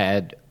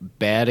had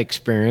bad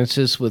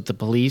experiences with the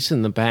police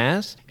in the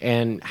past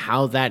and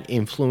how that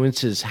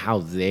influences how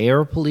they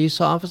are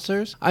police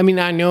officers. I mean,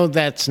 I know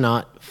that's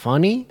not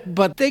funny,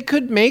 but they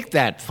could make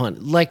that fun.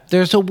 Like,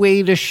 there's a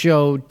way to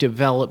show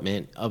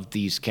development of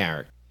these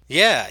characters.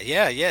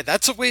 Yeah.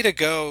 That's a way to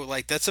go.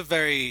 Like, that's a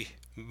very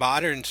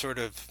modern sort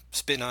of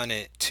spin on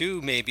it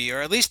too, maybe,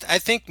 or at least I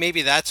think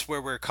maybe that's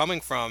where we're coming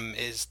from,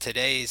 is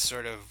today's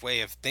sort of way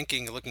of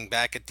thinking. Looking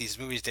back at these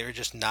movies, they were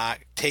just not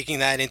taking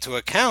that into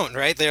account,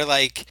 right? They're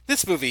like,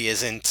 this movie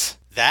isn't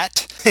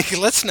that.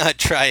 Let's not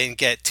try and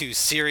get too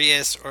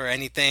serious or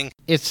anything.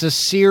 It's a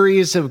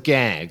series of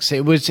gags.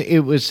 It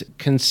was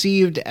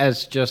conceived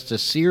as just a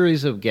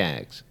series of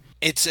gags.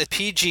 It's a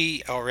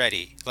PG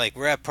already. Like,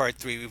 we're at part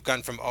 3. We've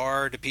gone from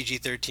R to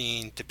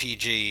PG-13 to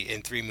PG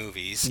in 3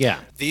 movies. Yeah.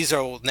 These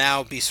will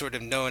now be sort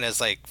of known as,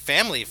 like,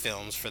 family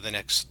films for the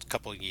next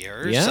couple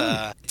years.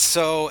 Yeah.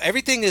 So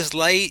everything is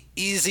light,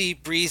 easy,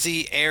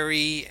 breezy,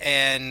 airy,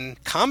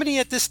 and comedy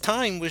at this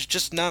time was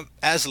just not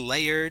as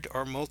layered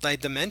or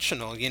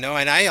multidimensional,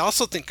 And I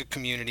also think of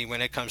Community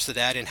when it comes to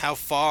that, and how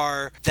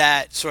far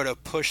that sort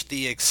of pushed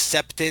the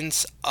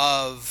acceptance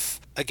of,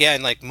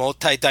 again, like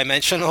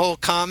multi-dimensional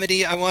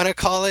comedy, I want to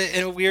call it,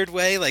 in a weird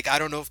way. Like, I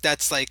don't know if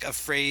that's like a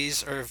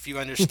phrase or if you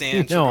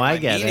understand. No, I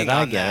get it.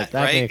 I get it.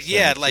 That right? Makes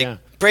yeah, sense.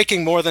 like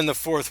breaking more than the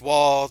fourth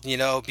wall,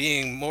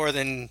 being more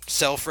than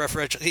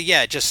self-referential.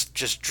 Yeah,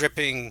 just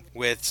dripping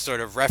with sort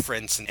of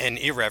reference and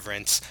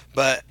irreverence.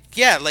 But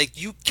yeah,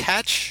 like, you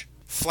catch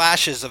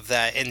flashes of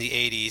that in the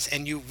 80s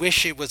and you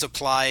wish it was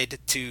applied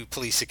to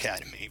Police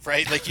Academy,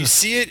 right? Like, you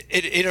see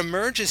it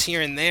emerges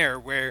here and there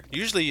where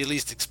usually you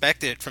least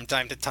expect it from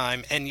time to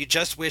time, and you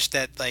just wish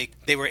that, like,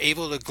 they were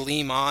able to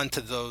gleam on to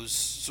those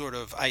sort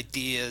of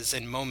ideas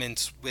and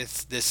moments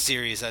with this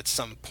series at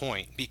some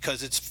point,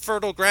 because it's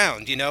fertile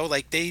ground,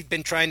 like, they've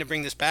been trying to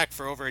bring this back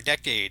for over a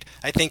decade.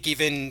 I think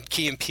even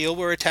Key and Peele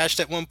were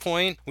attached at one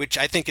point, which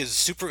I think is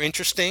super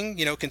interesting,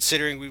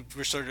 considering we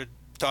were sort of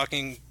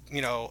talking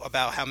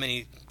about how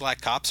many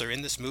black cops are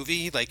in this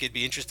movie. Like, it'd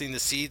be interesting to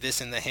see this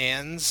in the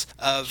hands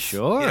of,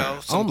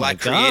 some black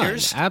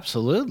creators.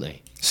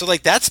 Absolutely. So,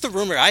 like, that's the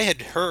rumor I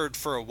had heard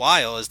for a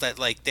while, is that,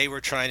 like, they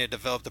were trying to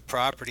develop the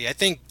property. I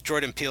think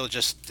Jordan Peele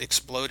just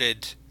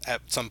exploded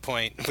at some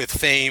point with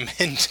fame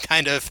and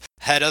kind of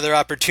had other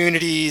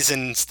opportunities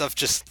and stuff.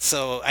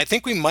 So I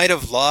think we might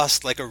have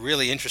lost, like, a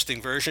really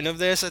interesting version of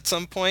this at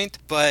some point,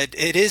 but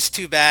it is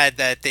too bad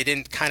that they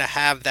didn't kind of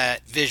have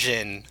that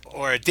vision,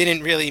 or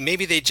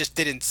maybe they just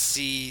didn't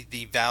see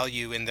the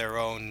value in their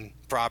own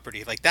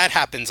property. Like, that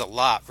happens a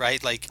lot,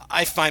 right? Like,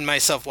 I find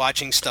myself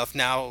watching stuff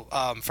now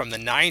from the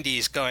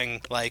 90s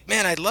going, like,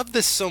 man, I love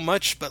this so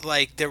much, but,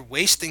 like, they're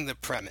wasting the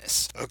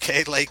premise,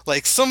 okay? Like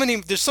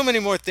there's so many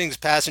more things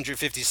Passenger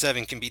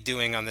 57 can be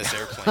doing on this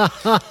airplane.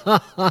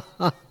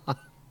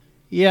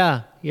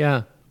 Yeah.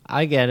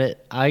 I get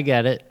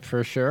it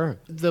for sure.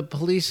 The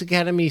Police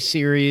Academy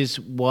series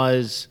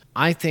was,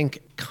 I think,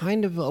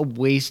 kind of a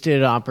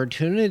wasted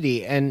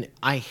opportunity. And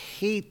I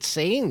hate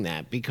saying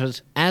that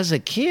because as a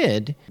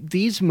kid,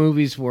 these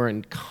movies were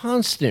in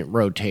constant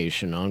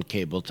rotation on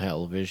cable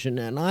television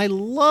and I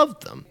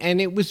loved them. And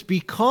it was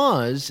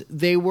because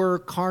they were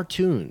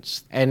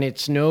cartoons. And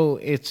it's no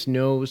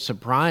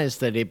surprise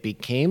that it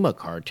became a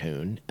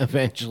cartoon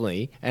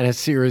eventually and a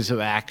series of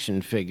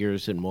action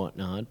figures and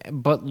whatnot.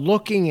 But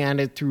looking at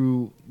it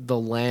through the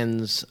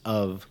lens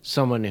of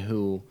someone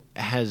who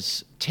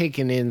has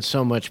taken in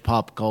so much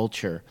pop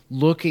culture.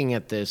 Looking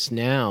at this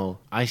now,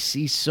 I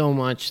see so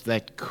much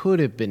that could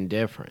have been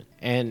different.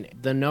 And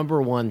the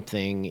number one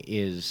thing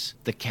is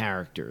the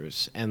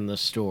characters and the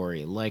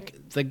story.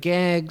 Like, the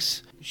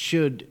gags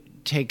should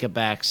take a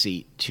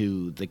backseat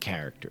to the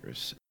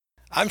characters.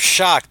 I'm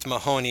shocked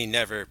Mahoney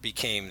never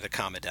became the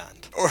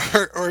commandant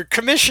or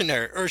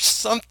commissioner or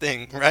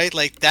something, right?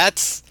 Like,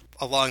 that's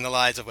along the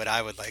lines of what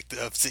I would like to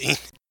have seen.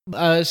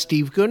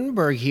 Steve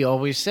Guttenberg, he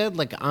always said,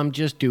 like, I'm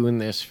just doing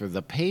this for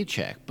the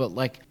paycheck. But,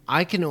 like,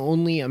 I can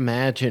only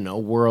imagine a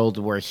world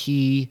where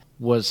he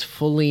was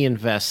fully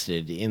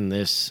invested in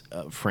this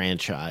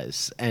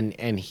franchise,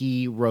 and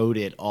he wrote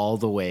it all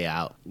the way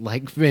out,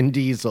 like Vin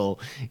Diesel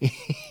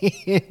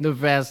in The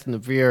Fast and the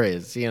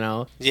Furious, you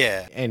know?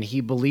 Yeah. And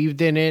he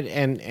believed in it,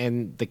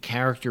 and the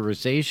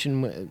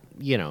characterization,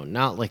 you know,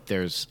 not like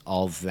there's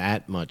all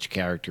that much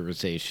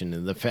characterization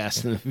in The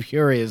Fast and the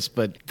Furious,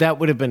 but that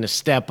would have been a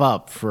step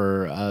up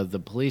for the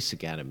Police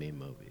Academy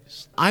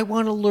movies. I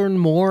want to learn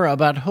more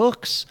about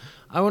Hooks.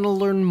 I want to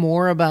learn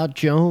more about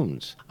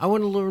Jones. I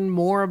want to learn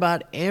more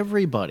about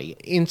everybody.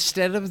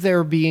 Instead of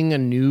there being a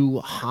new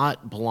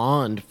hot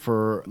blonde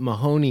for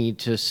Mahoney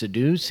to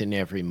seduce in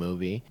every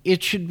movie,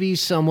 it should be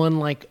someone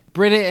like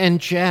Britta and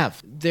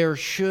Jeff. There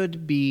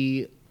should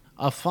be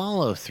a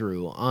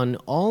follow-through on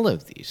all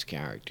of these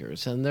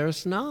characters, and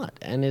there's not,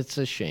 and it's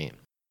a shame.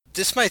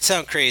 This might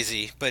sound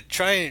crazy, but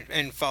try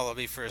and follow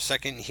me for a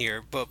second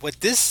here. But what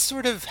this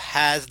sort of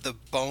has the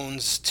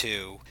bones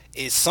to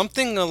is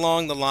something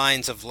along the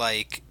lines of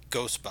like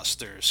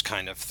Ghostbusters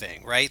kind of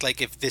thing, right?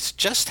 Like if this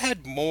just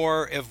had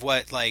more of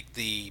what like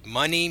the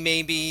money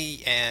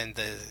maybe and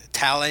the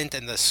talent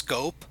and the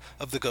scope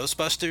of the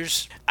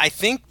Ghostbusters, I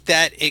think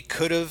that it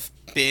could have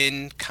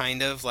been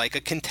kind of like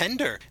a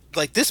contender.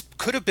 Like this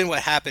could have been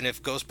what happened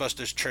if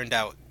Ghostbusters turned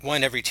out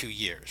one every 2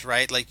 years,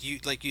 right? Like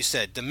you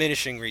said,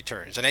 diminishing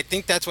returns. And I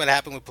think that's what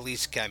happened with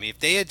Police Academy. If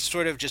they had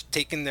sort of just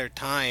taken their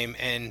time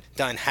and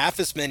done half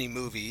as many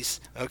movies,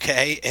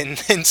 okay, and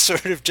then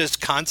sort of just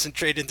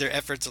concentrated their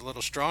efforts a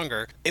little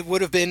stronger, it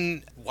would have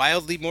been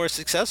wildly more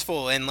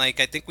successful. And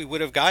like I think we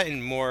would have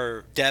gotten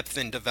more depth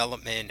and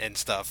development and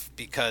stuff,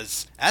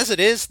 because as it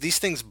is, these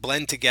things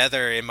blend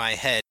together in my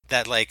head.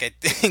 That like I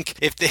think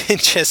if they had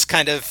just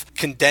kind of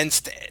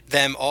condensed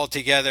them all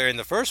together in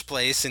the first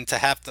place into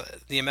half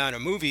the amount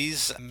of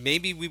movies,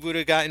 maybe we would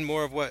have gotten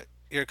more of what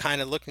you're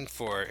kind of looking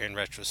for in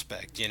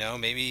retrospect, you know,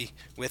 maybe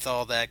with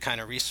all that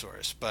kind of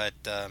resource. But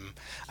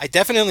I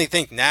definitely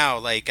think now,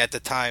 like at the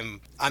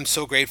time, I'm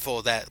so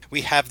grateful that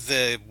we have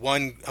the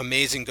one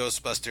amazing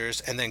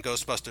Ghostbusters and then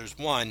Ghostbusters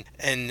 1,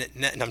 and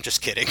I'm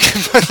just kidding,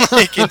 but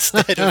like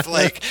instead of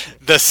like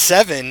the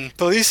 7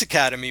 Police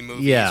Academy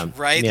movies,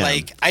 right? Yeah.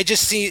 Like I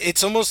just see,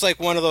 it's almost like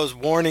one of those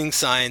warning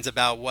signs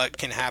about what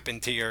can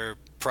happen to your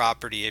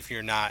property if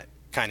you're not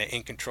kind of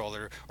in control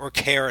or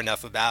care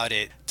enough about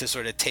it to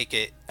sort of take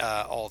it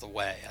all the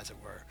way, as it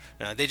were.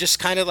 They just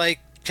kind of like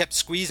kept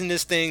squeezing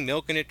this thing,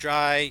 milking it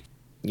dry.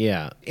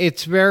 Yeah,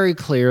 it's very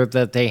clear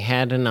that they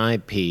had an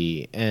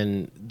IP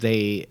and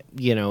they,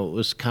 you know, it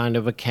was kind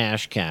of a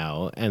cash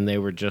cow and they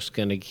were just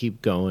going to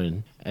keep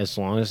going as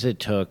long as it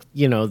took.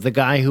 You know, the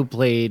guy who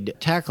played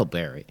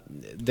Tackleberry,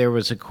 there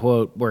was a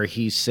quote where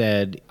he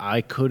said,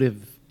 I could have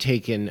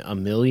taken a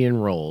million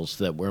roles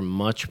that were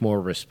much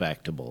more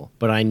respectable,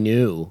 but I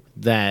knew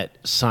that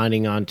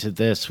signing on to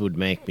this would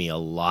make me a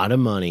lot of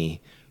money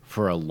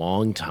for a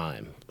long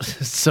time.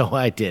 So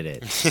I did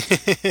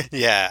it.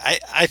 Yeah,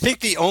 I think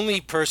the only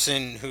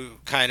person who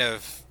kind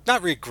of,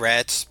 not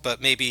regrets,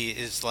 but maybe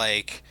is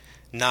like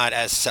not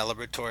as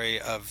celebratory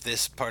of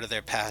this part of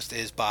their past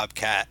is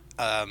Bobcat.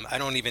 I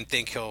don't even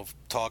think he'll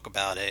talk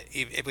about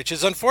it, which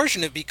is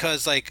unfortunate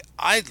because, like,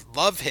 I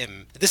love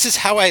him. This is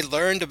how I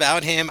learned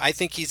about him. I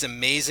think he's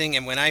amazing.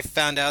 And when I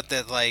found out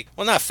that, like,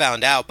 well, not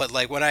found out, but,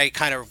 like, when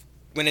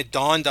it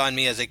dawned on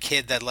me as a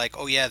kid that, like,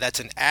 oh, yeah, that's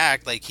an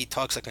act, like, he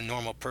talks like a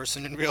normal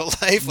person in real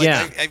life. Like,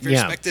 yeah, I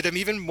respected him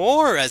even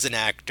more as an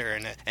actor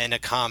and a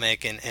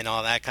comic and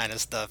all that kind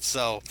of stuff.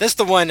 So that's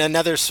the one,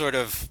 another sort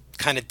of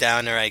kind of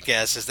downer, I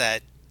guess, is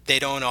that they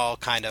don't all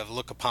kind of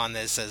look upon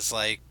this as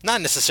like,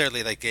 not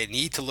necessarily like they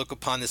need to look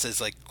upon this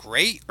as like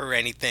great or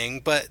anything,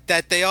 but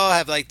that they all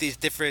have like these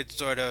different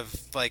sort of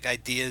like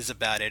ideas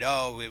about it.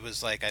 Oh, it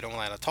was like, I don't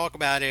want to talk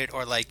about it,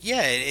 or like,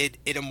 yeah, it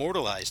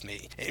immortalized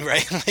me,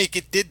 right? Like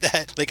it did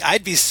that. Like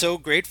I'd be so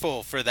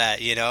grateful for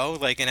that, you know?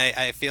 Like, and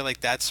I feel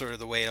like that's sort of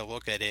the way to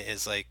look at it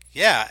is like,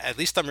 yeah, at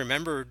least I'm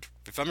remembered.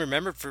 If I'm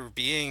remembered for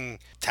being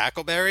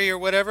Tackleberry or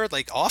whatever,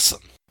 like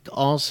awesome.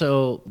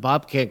 Also,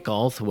 Bobcat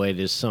Goldthwait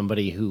is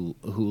somebody who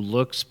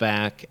looks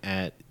back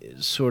at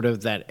sort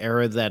of that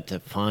era that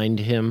defined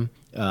him,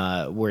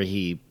 where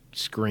he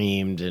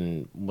screamed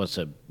and was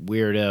a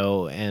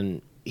weirdo,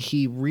 and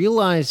he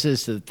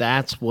realizes that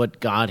that's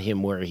what got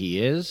him where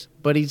he is,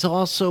 but he's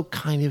also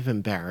kind of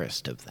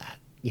embarrassed of that.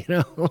 You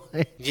know?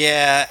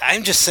 Yeah,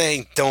 I'm just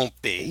saying don't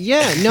be.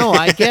 Yeah, no,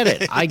 I get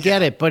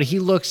it. But he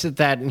looks at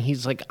that and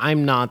he's like,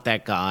 I'm not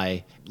that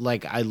guy.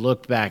 Like, I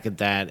look back at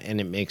that and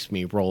it makes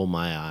me roll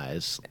my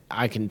eyes.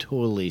 I can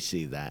totally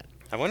see that.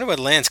 I wonder what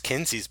Lance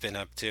Kinsey's been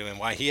up to and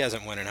why he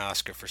hasn't won an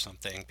Oscar for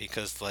something.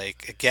 Because,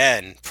 like,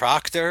 again,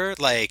 Proctor,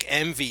 like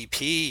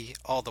MVP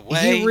all the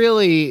way. He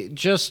really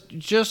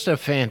just a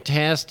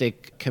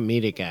fantastic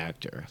comedic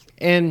actor.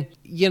 And,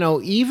 you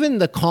know, even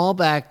the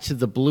callback to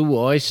the Blue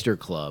Oyster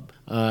Club,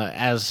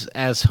 as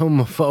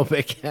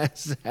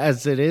homophobic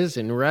as it is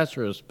in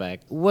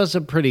retrospect, was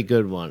a pretty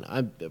good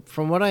one.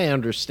 From what I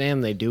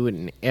understand, they do it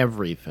in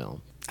every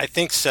film. I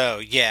think so.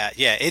 Yeah.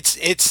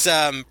 It's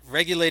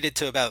regulated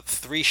to about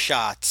 3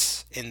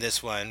 shots in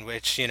this one,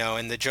 which, you know,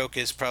 and the joke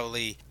is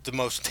probably the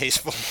most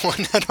tasteful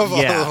one out of all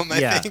of them,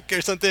 I think,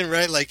 or something,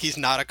 right? Like, he's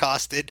not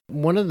accosted.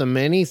 One of the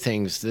many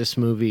things this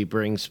movie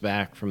brings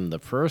back from the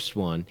first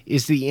one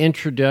is the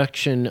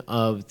introduction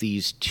of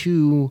these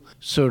 2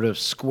 sort of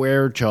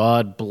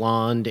square-jawed,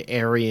 blonde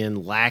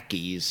Aryan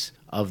lackeys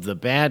of the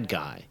bad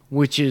guy,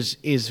 which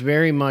is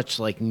very much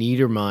like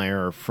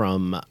Niedermeyer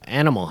from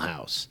Animal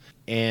House.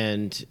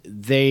 And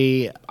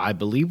I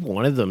believe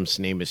one of them's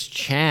name is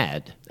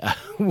Chad,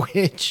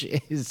 which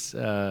is,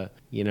 so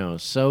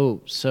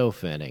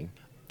fitting.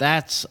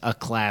 That's a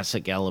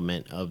classic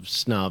element of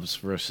snobs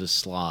versus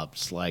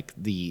slobs, like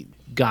the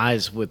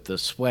guys with the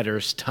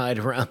sweaters tied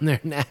around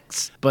their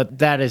necks. But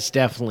that is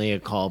definitely a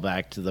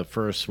callback to the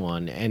first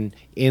one. And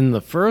in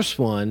the first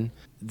one,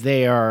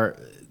 they are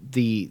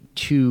the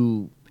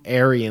 2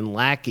 Aryan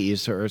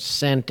lackeys are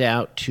sent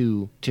out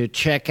to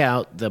check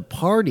out the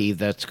party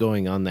that's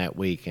going on that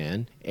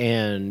weekend,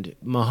 and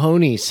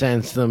Mahoney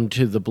sends them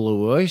to the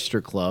Blue Oyster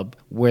Club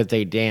where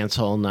they dance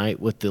all night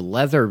with the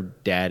leather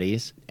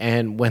daddies.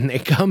 And when they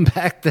come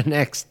back the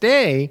next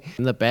day,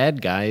 the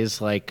bad guy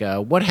is like,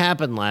 what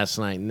happened last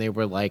night? And they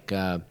were like,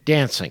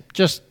 dancing,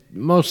 just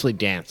mostly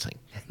dancing.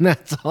 And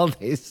that's all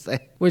they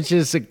say, which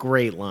is a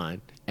great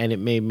line. And it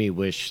made me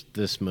wish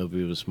this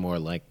movie was more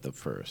like the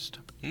first.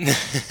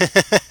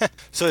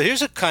 So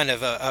here's a kind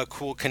of a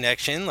cool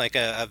connection, like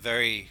a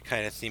very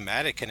kind of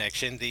thematic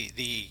connection.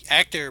 The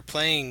actor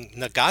playing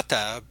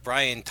Nagata,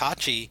 Brian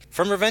Tachi,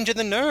 from Revenge of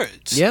the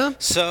Nerds. Yeah.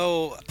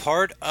 So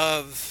part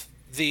of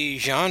the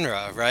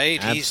genre,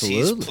 right?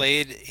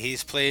 Absolutely.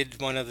 He's played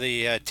one of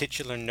the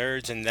titular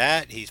nerds in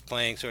that. He's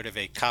playing sort of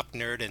a cop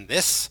nerd in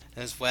this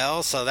as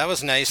well. So that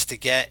was nice to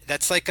get.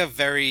 That's like a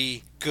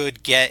very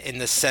good get in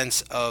the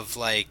sense of,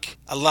 like,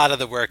 a lot of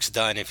the work's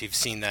done if you've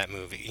seen that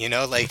movie, you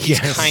know, like he's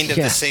kind of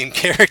the same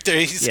character.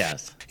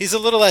 He's a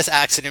little less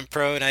accident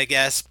prone, I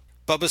guess.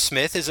 Bubba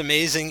Smith is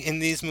amazing in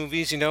these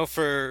movies, you know,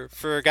 for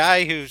a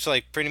guy who's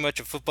like pretty much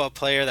a football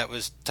player that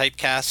was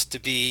typecast to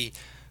be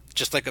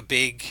just like a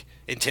big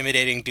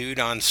intimidating dude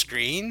on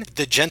screen.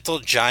 The gentle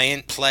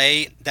giant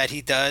play that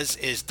he does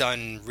is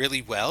done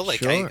really well. Like,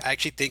 sure. I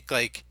actually think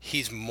like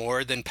he's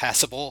more than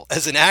passable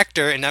as an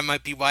actor, and that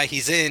might be why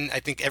he's in, I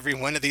think, every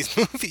one of these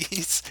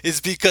movies, is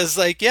because,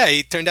 like, yeah,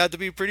 he turned out to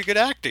be a pretty good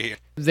actor here.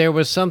 There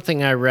was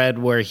something I read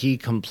where he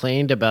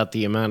complained about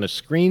the amount of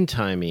screen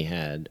time he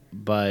had,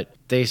 but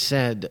they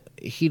said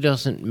he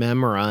doesn't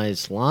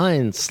memorize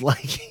lines. Like,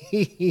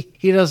 he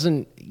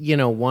doesn't,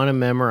 want to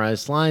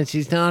memorize lines.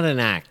 He's not an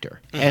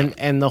actor. Mm-hmm.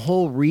 And the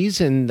whole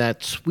reason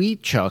that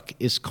Sweet Chuck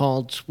is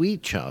called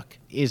Sweet Chuck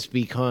is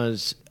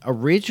because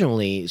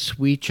originally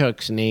Sweet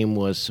Chuck's name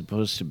was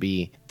supposed to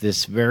be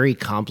this very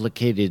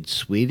complicated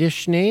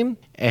Swedish name,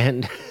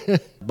 and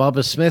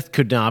Bubba Smith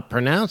could not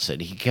pronounce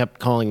it. He kept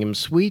calling him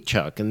Sweet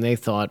Chuck, and they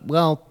thought,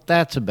 well,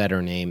 that's a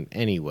better name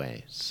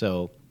anyway,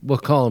 so we'll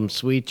call him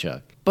Sweet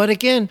Chuck. But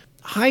again,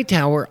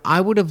 Hightower, I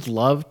would have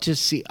loved to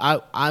see.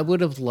 I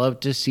would have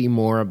loved to see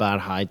more about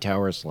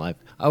Hightower's life.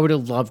 I would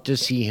have loved to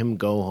see him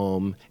go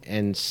home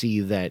and see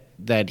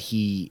that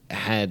he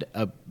had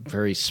a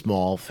very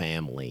small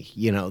family.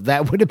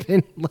 That would have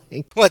been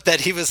like... What,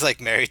 that he was like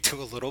married to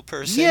a little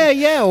person?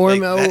 Yeah, or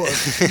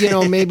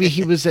like maybe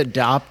he was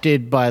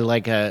adopted by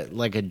like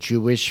a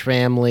Jewish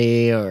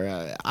family,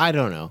 or I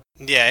don't know.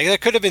 Yeah, that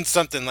could have been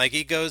something. Like,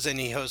 he goes and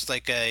he hosts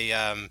like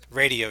a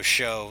radio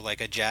show,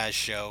 like a jazz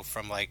show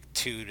from like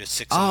 2 to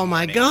 6 in the morning. Oh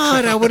my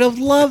God, I would have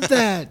loved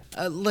that.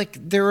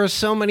 There are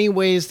so many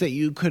ways that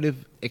you could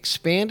have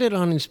expanded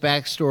on his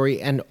backstory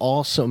and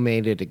also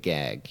made it a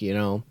gag,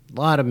 A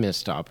lot of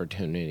missed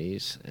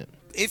opportunities.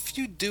 If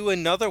you do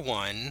another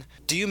one,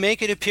 do you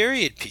make it a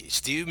period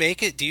piece? Do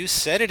you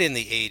set it in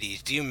the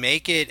 80s? Do you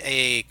make it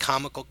a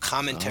comical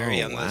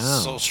commentary on the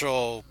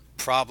social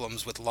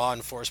problems with law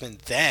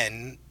enforcement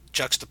then,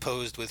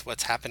 juxtaposed with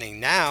what's happening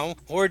now?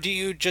 Or do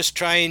you just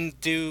try and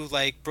do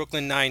like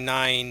Brooklyn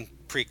Nine-Nine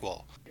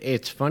prequel?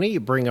 It's funny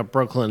you bring up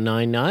Brooklyn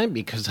Nine-Nine,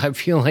 because I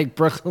feel like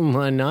Brooklyn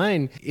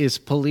Nine-Nine is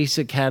Police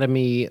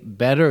Academy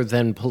better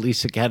than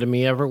Police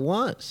Academy ever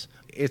was.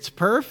 It's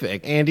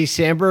perfect. Andy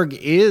Samberg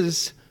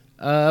is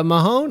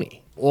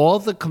Mahoney. All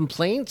the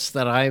complaints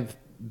that I've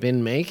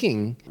been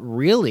making,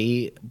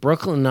 really,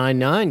 Brooklyn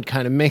Nine-Nine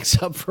kind of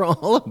makes up for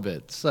all of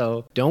it.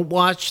 So don't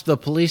watch the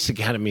Police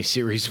Academy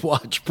series,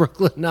 watch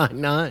Brooklyn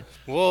Nine-Nine.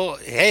 Well,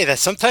 hey,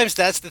 sometimes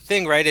that's the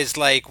thing, right? Is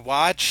like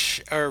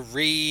watch or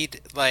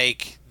read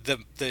like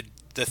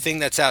the thing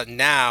that's out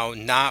now,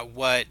 not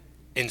what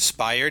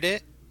inspired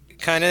it.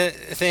 kind of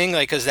thing,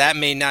 like, because that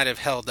may not have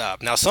held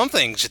up. Now, some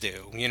things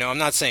do, I'm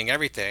not saying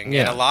everything.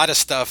 Yeah. And a lot of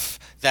stuff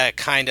that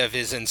kind of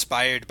is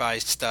inspired by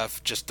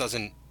stuff just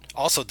doesn't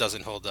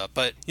hold up.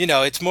 But,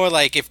 it's more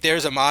like if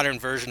there's a modern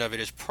version of it,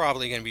 it's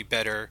probably going to be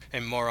better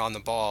and more on the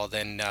ball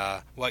than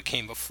what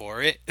came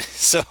before it.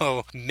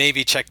 So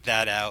maybe check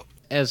that out.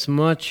 As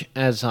much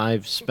as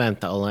I've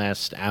spent the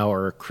last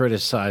hour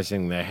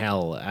criticizing the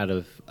hell out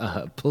of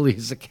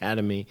Police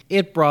Academy,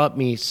 it brought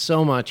me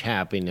so much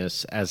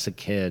happiness as a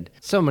kid.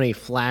 So many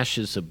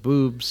flashes of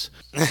boobs.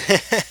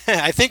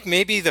 I think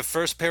maybe the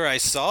first pair I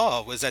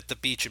saw was at the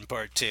beach in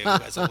part 2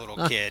 as a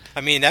little kid.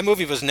 I mean, that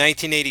movie was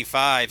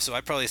 1985, so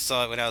I probably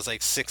saw it when I was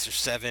like 6 or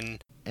 7.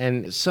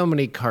 And so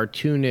many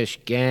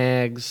cartoonish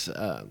gags.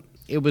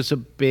 It was a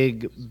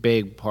big,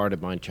 big part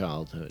of my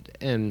childhood,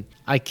 and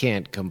I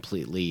can't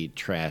completely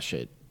trash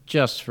it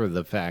just for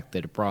the fact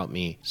that it brought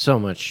me so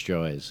much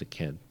joy as a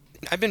kid.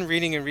 I've been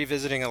reading and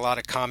revisiting a lot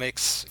of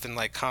comics and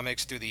like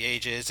comics through the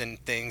ages and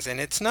things,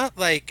 and it's not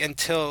like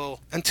until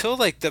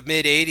like the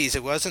mid 80s,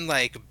 it wasn't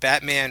like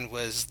Batman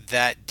was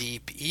that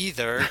deep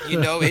either.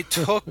 It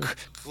took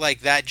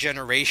like that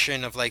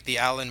generation of like the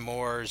Alan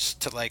Moores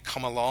to like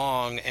come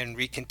along and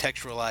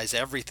recontextualize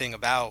everything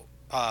about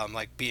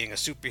like being a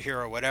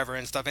superhero or whatever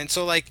and stuff. And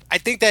so like I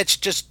think that's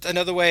just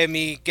another way of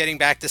me getting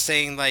back to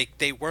saying like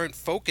they weren't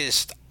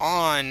focused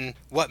on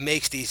what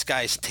makes these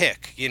guys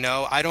tick.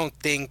 I don't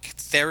think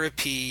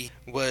therapy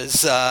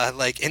was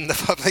like in the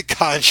public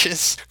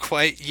conscious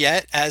quite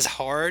yet as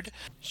hard.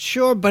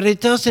 Sure, but it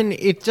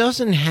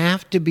doesn't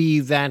have to be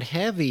that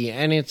heavy.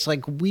 And it's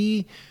like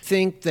we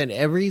think that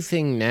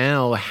everything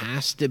now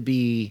has to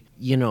be,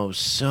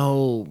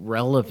 so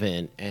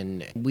relevant,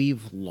 and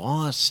we've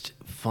lost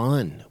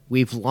fun.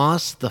 We've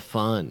lost the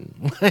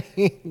fun.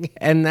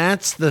 And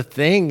that's the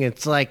thing.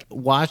 It's like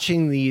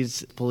watching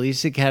these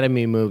Police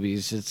Academy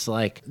movies, it's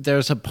like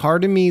there's a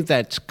part of me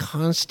that's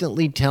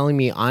constantly telling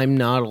me I'm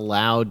not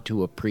allowed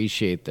to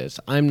appreciate this.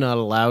 I'm not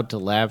allowed to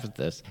laugh at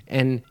this.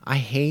 And I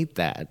hate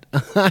that.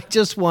 I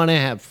just want to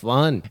have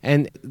fun.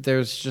 And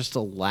there's just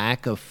a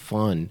lack of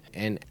fun.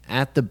 And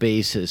at the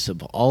basis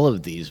of all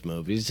of these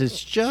movies,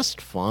 it's just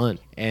fun.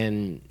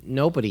 And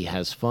nobody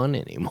has fun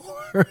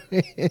anymore.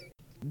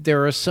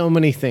 There are so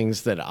many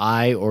things that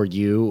I or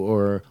you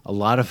or a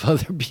lot of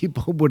other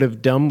people would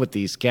have done with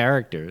these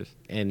characters.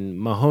 And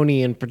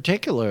Mahoney in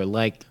particular,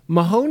 like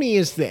Mahoney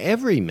is the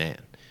everyman.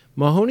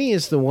 Mahoney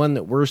is the one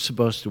that we're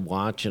supposed to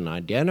watch and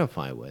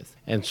identify with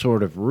and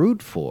sort of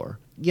root for,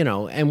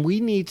 and we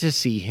need to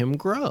see him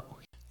grow.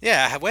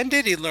 Yeah, when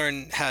did he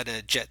learn how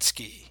to jet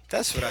ski?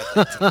 That's what I'd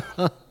like to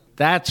know.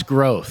 That's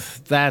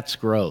growth. That's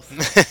growth.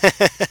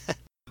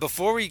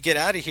 Before we get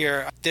out of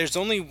here, there's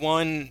only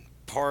one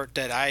part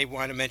that I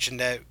want to mention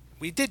that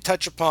we did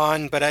touch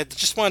upon, but I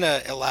just want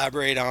to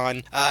elaborate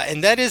on,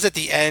 and that is at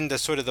the end, the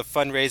sort of the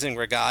fundraising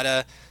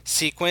regatta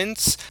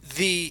sequence.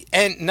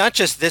 And not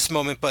just this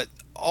moment, but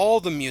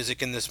all the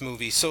music in this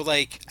movie. So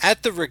like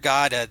at the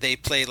regatta, they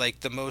play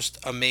like the most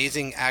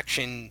amazing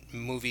action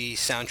movie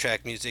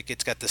soundtrack music.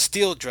 It's got the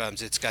steel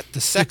drums, it's got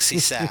the sexy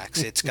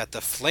sax, it's got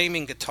the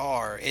flaming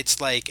guitar. It's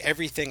like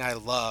everything I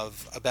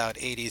love about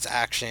 80s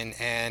action.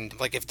 And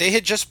like if they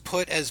had just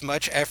put as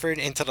much effort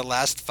into the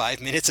last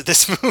 5 minutes of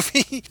this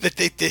movie that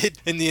they did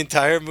in the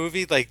entire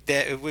movie, like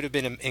that, it would have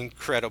been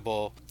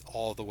incredible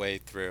all the way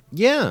through.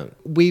 Yeah,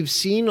 we've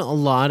seen a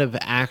lot of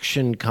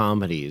action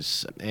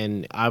comedies,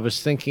 and I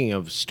was thinking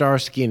of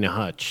Starsky and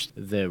Hutch,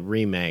 the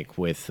remake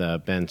with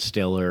Ben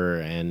Stiller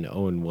and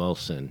Owen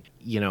Wilson.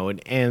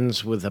 It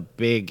ends with a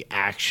big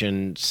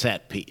action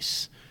set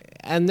piece.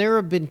 And there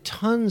have been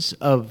tons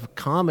of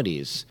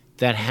comedies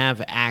that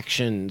have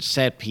action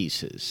set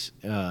pieces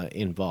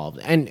involved.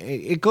 And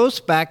it goes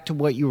back to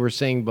what you were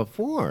saying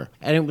before.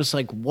 And it was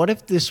like, what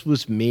if this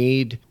was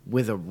made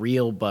with a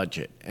real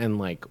budget and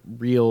like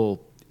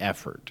real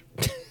effort,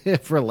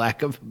 for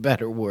lack of a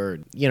better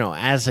word?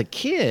 As a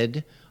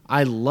kid,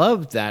 I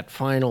loved that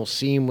final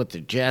scene with the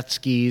jet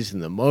skis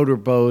and the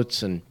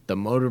motorboats and the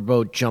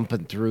motorboat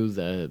jumping through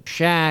the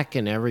shack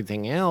and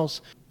everything else.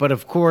 But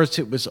of course,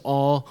 it was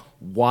all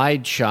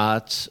wide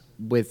shots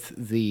with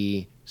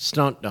the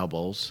stunt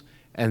doubles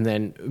and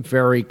then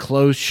very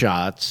close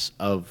shots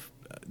of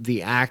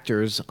the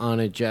actors on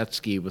a jet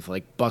ski with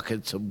like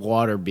buckets of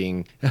water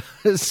being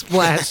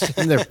splashed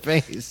in their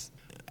face.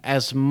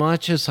 As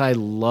much as I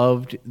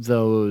loved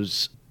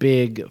those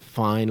big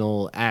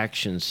final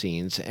action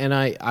scenes, and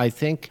I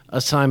think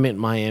Assignment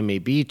Miami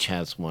Beach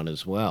has one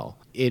as well,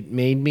 it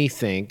made me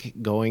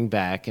think, going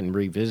back and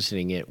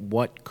revisiting it,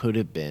 what could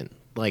have been.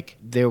 Like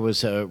there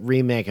was a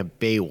remake of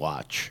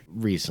Baywatch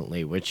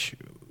recently, which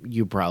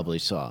you probably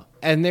saw.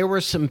 And there were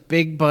some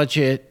big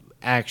budget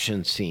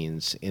action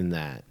scenes in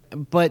that.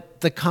 But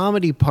the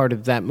comedy part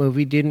of that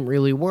movie didn't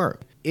really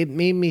work. It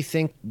made me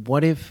think,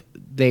 what if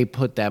they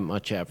put that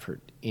much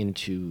effort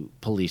into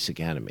Police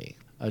Academy?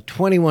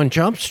 21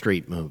 Jump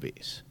Street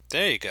movies.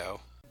 There you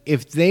go.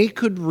 If they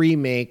could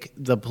remake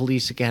the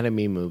Police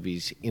Academy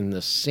movies in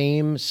the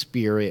same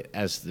spirit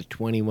as the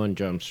 21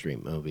 Jump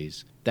Street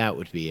movies, that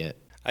would be it.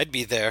 I'd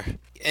be there.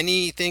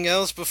 Anything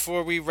else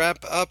before we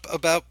wrap up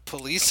about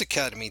Police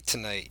Academy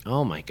tonight?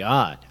 Oh my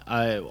God.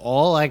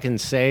 All I can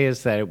say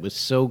is that it was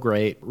so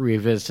great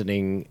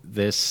revisiting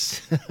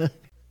this.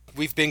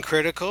 We've been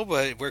critical,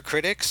 but we're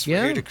critics. Yeah.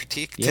 We're here to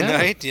critique Yeah.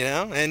 tonight,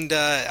 And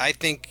I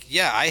think,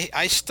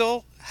 I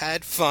still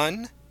had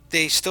fun.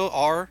 They still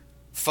are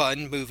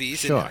fun movies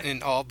Sure.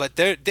 and all, but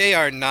they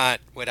are not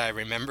what I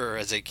remember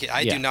as a kid.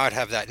 I Yeah. do not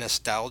have that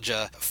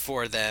nostalgia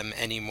for them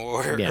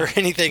anymore Yeah. or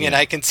anything. And Yeah.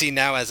 I can see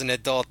now as an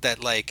adult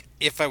that, like,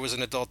 if I was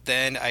an adult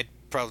then, I'd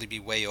probably be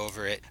way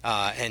over it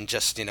and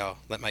just,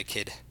 let my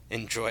kid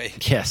enjoy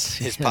Yes.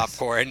 his yes.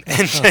 popcorn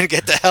and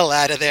get the hell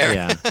out of there.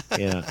 Yeah.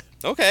 Yeah.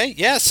 Okay,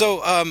 yeah, so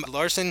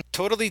Larson,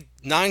 totally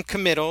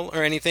non-committal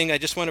or anything. I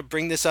just want to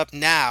bring this up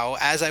now.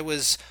 As I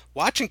was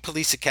watching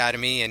Police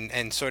Academy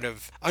and sort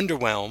of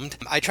underwhelmed,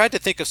 I tried to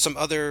think of some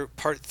other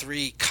Part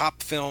 3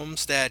 cop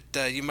films that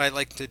you might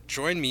like to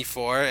join me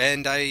for,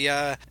 and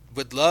I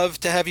would love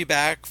to have you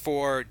back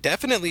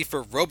definitely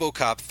for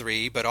RoboCop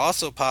 3, but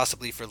also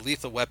possibly for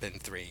Lethal Weapon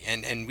 3.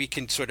 And we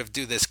can sort of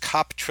do this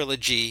cop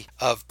trilogy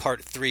of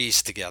Part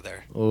 3s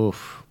together.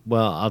 Oof.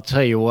 Well, I'll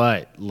tell you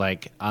what,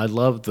 I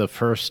love the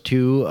first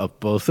two of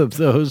both of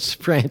those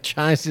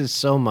franchises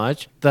so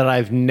much that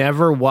I've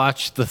never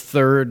watched the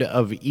third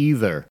of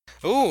either.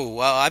 Oh,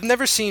 well, I've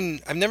never seen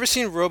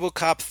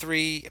RoboCop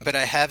 3, but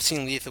I have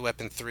seen Lethal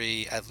Weapon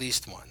 3 at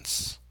least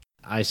once.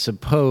 I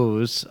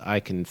suppose I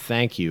can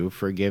thank you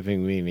for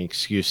giving me an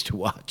excuse to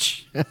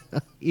watch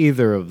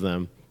either of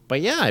them.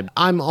 But yeah,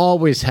 I'm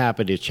always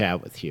happy to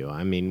chat with you.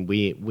 I mean,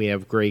 we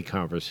have great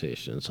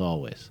conversations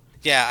always.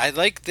 Yeah, I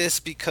like this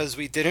because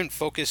we didn't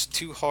focus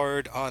too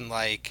hard on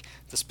like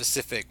the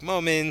specific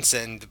moments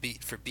and the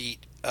beat for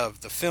beat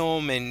of the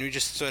film, and we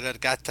just sort of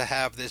got to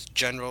have this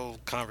general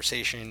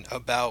conversation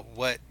about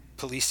what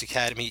Police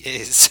Academy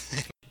is.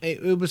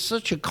 It was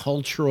such a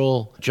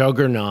cultural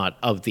juggernaut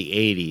of the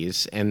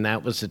 80s, and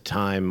that was a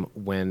time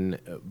when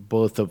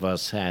both of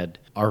us had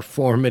our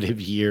formative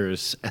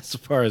years as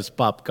far as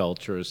pop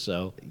culture.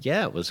 So,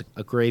 yeah, it was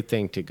a great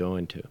thing to go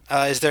into.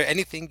 Is there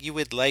anything you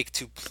would like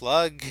to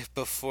plug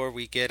before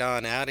we get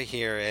on out of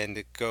here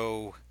and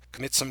go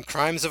commit some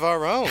crimes of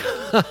our own?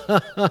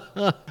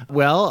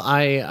 Well,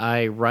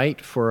 I write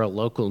for a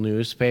local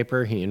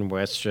newspaper here in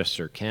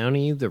Westchester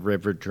County, the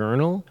River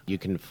Journal. You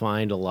can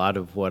find a lot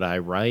of what I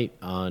write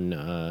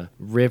on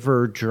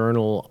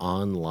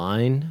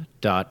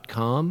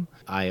riverjournalonline.com.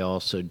 I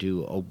also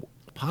do a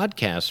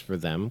podcast for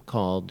them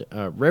called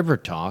River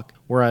Talk,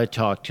 where I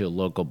talk to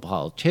local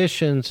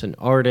politicians and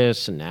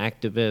artists and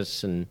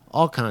activists and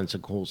all kinds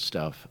of cool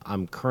stuff.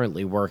 I'm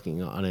currently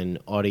working on an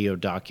audio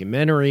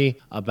documentary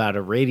about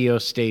a radio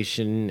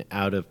station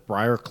out of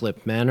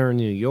Briarcliff Manor,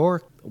 New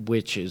York,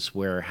 which is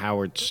where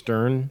Howard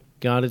Stern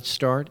got its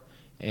start,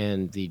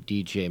 and the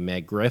DJ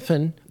Meg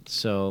Griffin.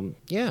 So,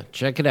 yeah,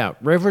 check it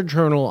out,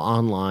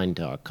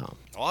 riverjournalonline.com.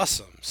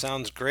 Awesome.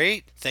 Sounds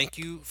great. Thank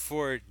you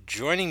for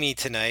joining me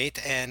tonight,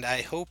 and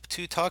I hope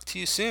to talk to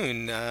you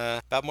soon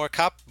about more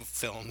cop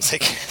films, I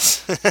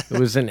guess. It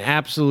was an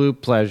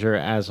absolute pleasure,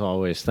 as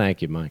always.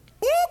 Thank you, Mike.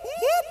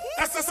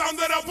 That's the sound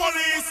of the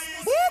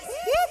police.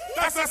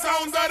 That's the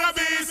sound of the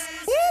beast.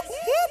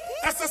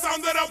 That's the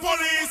sound of the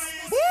police.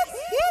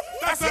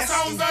 That's the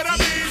sound of the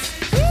beast.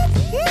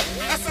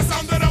 That's the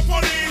sound of the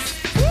police.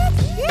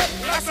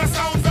 That's the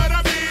sound of the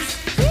beast.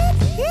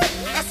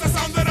 That's the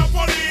sound of the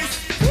police.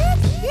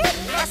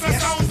 That's the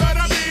sound of the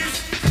beast.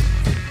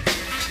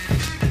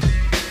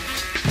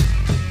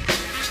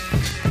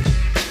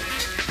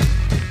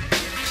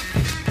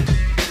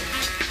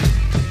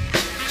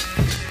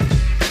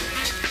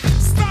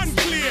 Stand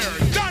clear,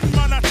 done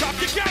man attack.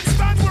 You can't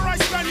stand where I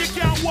stand, you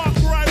can't walk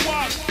where I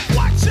walk.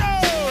 Watch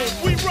out,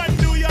 we run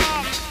New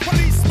York.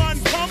 Policeman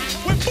come,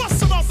 we bust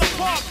them out the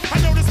park. I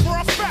know this for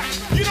a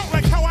fact, you don't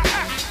like how I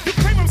act. You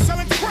claim I'm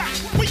selling crack,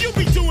 well you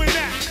be doing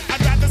that.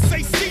 I'd rather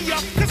say see ya,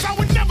 cause I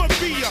would never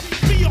be ya.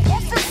 Be an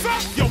officer,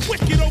 you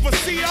wicked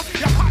overseer.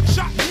 You hot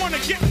shot, wanna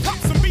get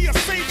props and be a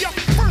savior.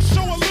 First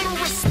show a little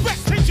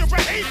respect, change your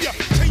behavior.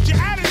 Change your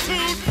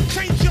attitude,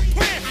 change your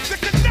plan. There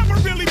can never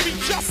really be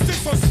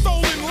justice on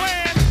stolen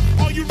land.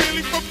 Are you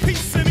really for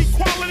peace and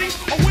equality?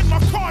 Or when my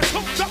car's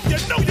hooked up, you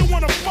know you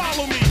wanna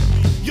follow me.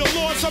 Your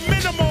laws are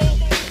minimal,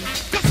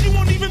 cause you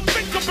won't even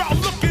think about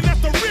looking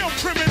at the real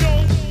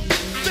criminal.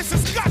 This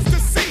has got to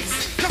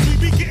cease, cause we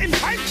be getting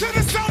hyped to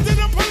the sound of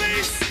the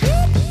police.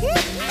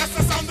 That's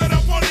the sound of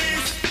the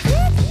police.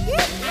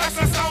 That's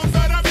the sound of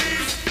the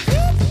beast.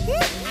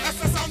 That's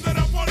the sound of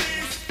the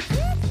police.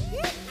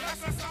 That's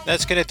the sound.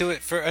 That's going to do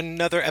it for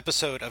another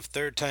episode of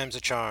Third Time's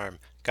a Charm.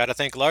 Gotta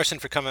thank Larson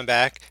for coming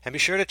back, and be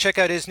sure to check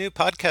out his new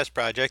podcast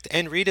project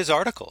and read his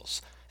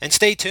articles. And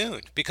stay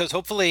tuned, because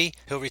hopefully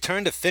he'll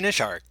return to finish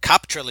our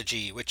cop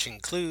trilogy, which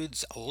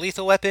includes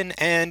Lethal Weapon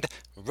and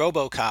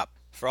RoboCop.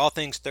 For all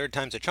things Third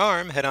Time's a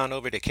Charm, head on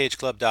over to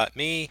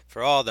cageclub.me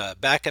for all the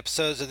back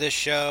episodes of this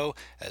show,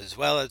 as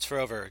well as for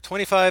over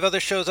 25 other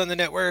shows on the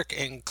network,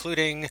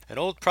 including an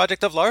old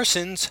project of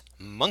Larson's,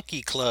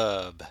 Monkey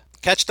Club.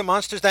 Catch the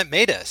Monsters That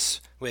Made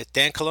Us, with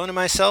Dan Colon and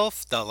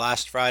myself, the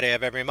last Friday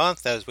of every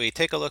month, as we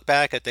take a look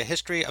back at the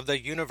history of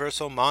the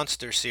Universal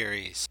Monster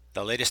series.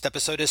 The latest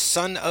episode is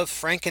Son of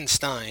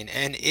Frankenstein,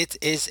 and it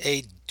is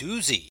a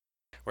doozy.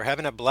 We're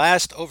having a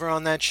blast over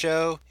on that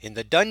show in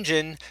the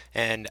dungeon,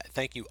 and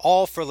thank you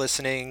all for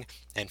listening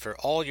and for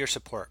all your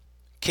support.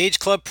 Cage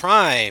Club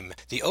Prime,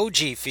 the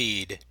OG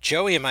feed.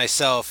 Joey and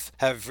myself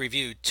have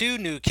reviewed 2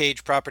 new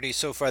Cage properties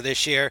so far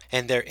this year,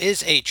 and there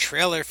is a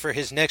trailer for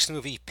his next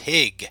movie,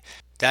 Pig.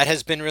 That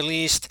has been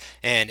released,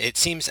 and it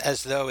seems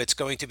as though it's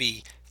going to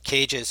be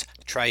Cage's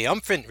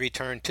triumphant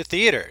return to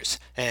theaters,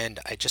 and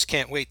I just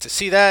can't wait to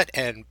see that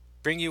and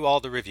bring you all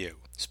the review.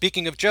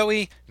 Speaking of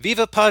Joey,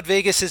 Viva Pod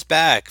Vegas is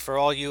back for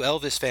all you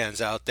Elvis fans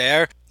out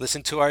there.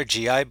 Listen to our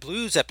GI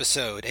Blues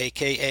episode,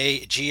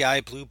 aka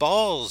GI Blue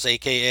Balls,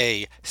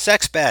 aka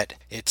Sex Bet.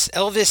 It's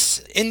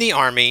Elvis in the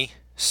Army,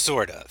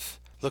 sort of.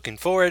 Looking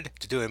forward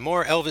to doing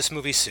more Elvis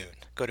movies soon.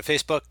 Go to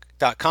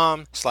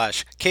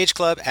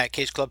Facebook.com/CageClub at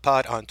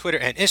CageClubPod on Twitter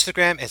and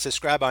Instagram, and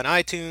subscribe on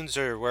iTunes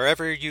or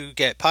wherever you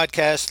get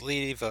podcasts.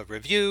 Leave a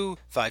review,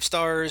 5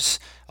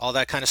 stars, all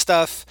that kind of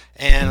stuff,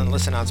 and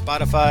listen on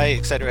Spotify,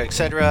 etc.,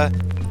 etc.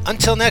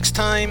 Until next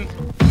time.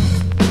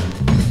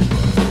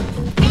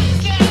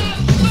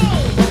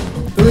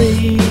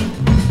 3,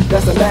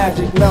 that's a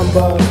magic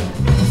number.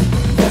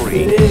 Yes,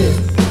 it is.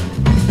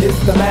 It's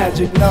the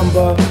magic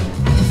number.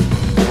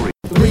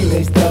 3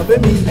 makes the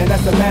me, and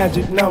that's a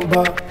magic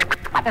number.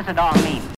 What does it all mean?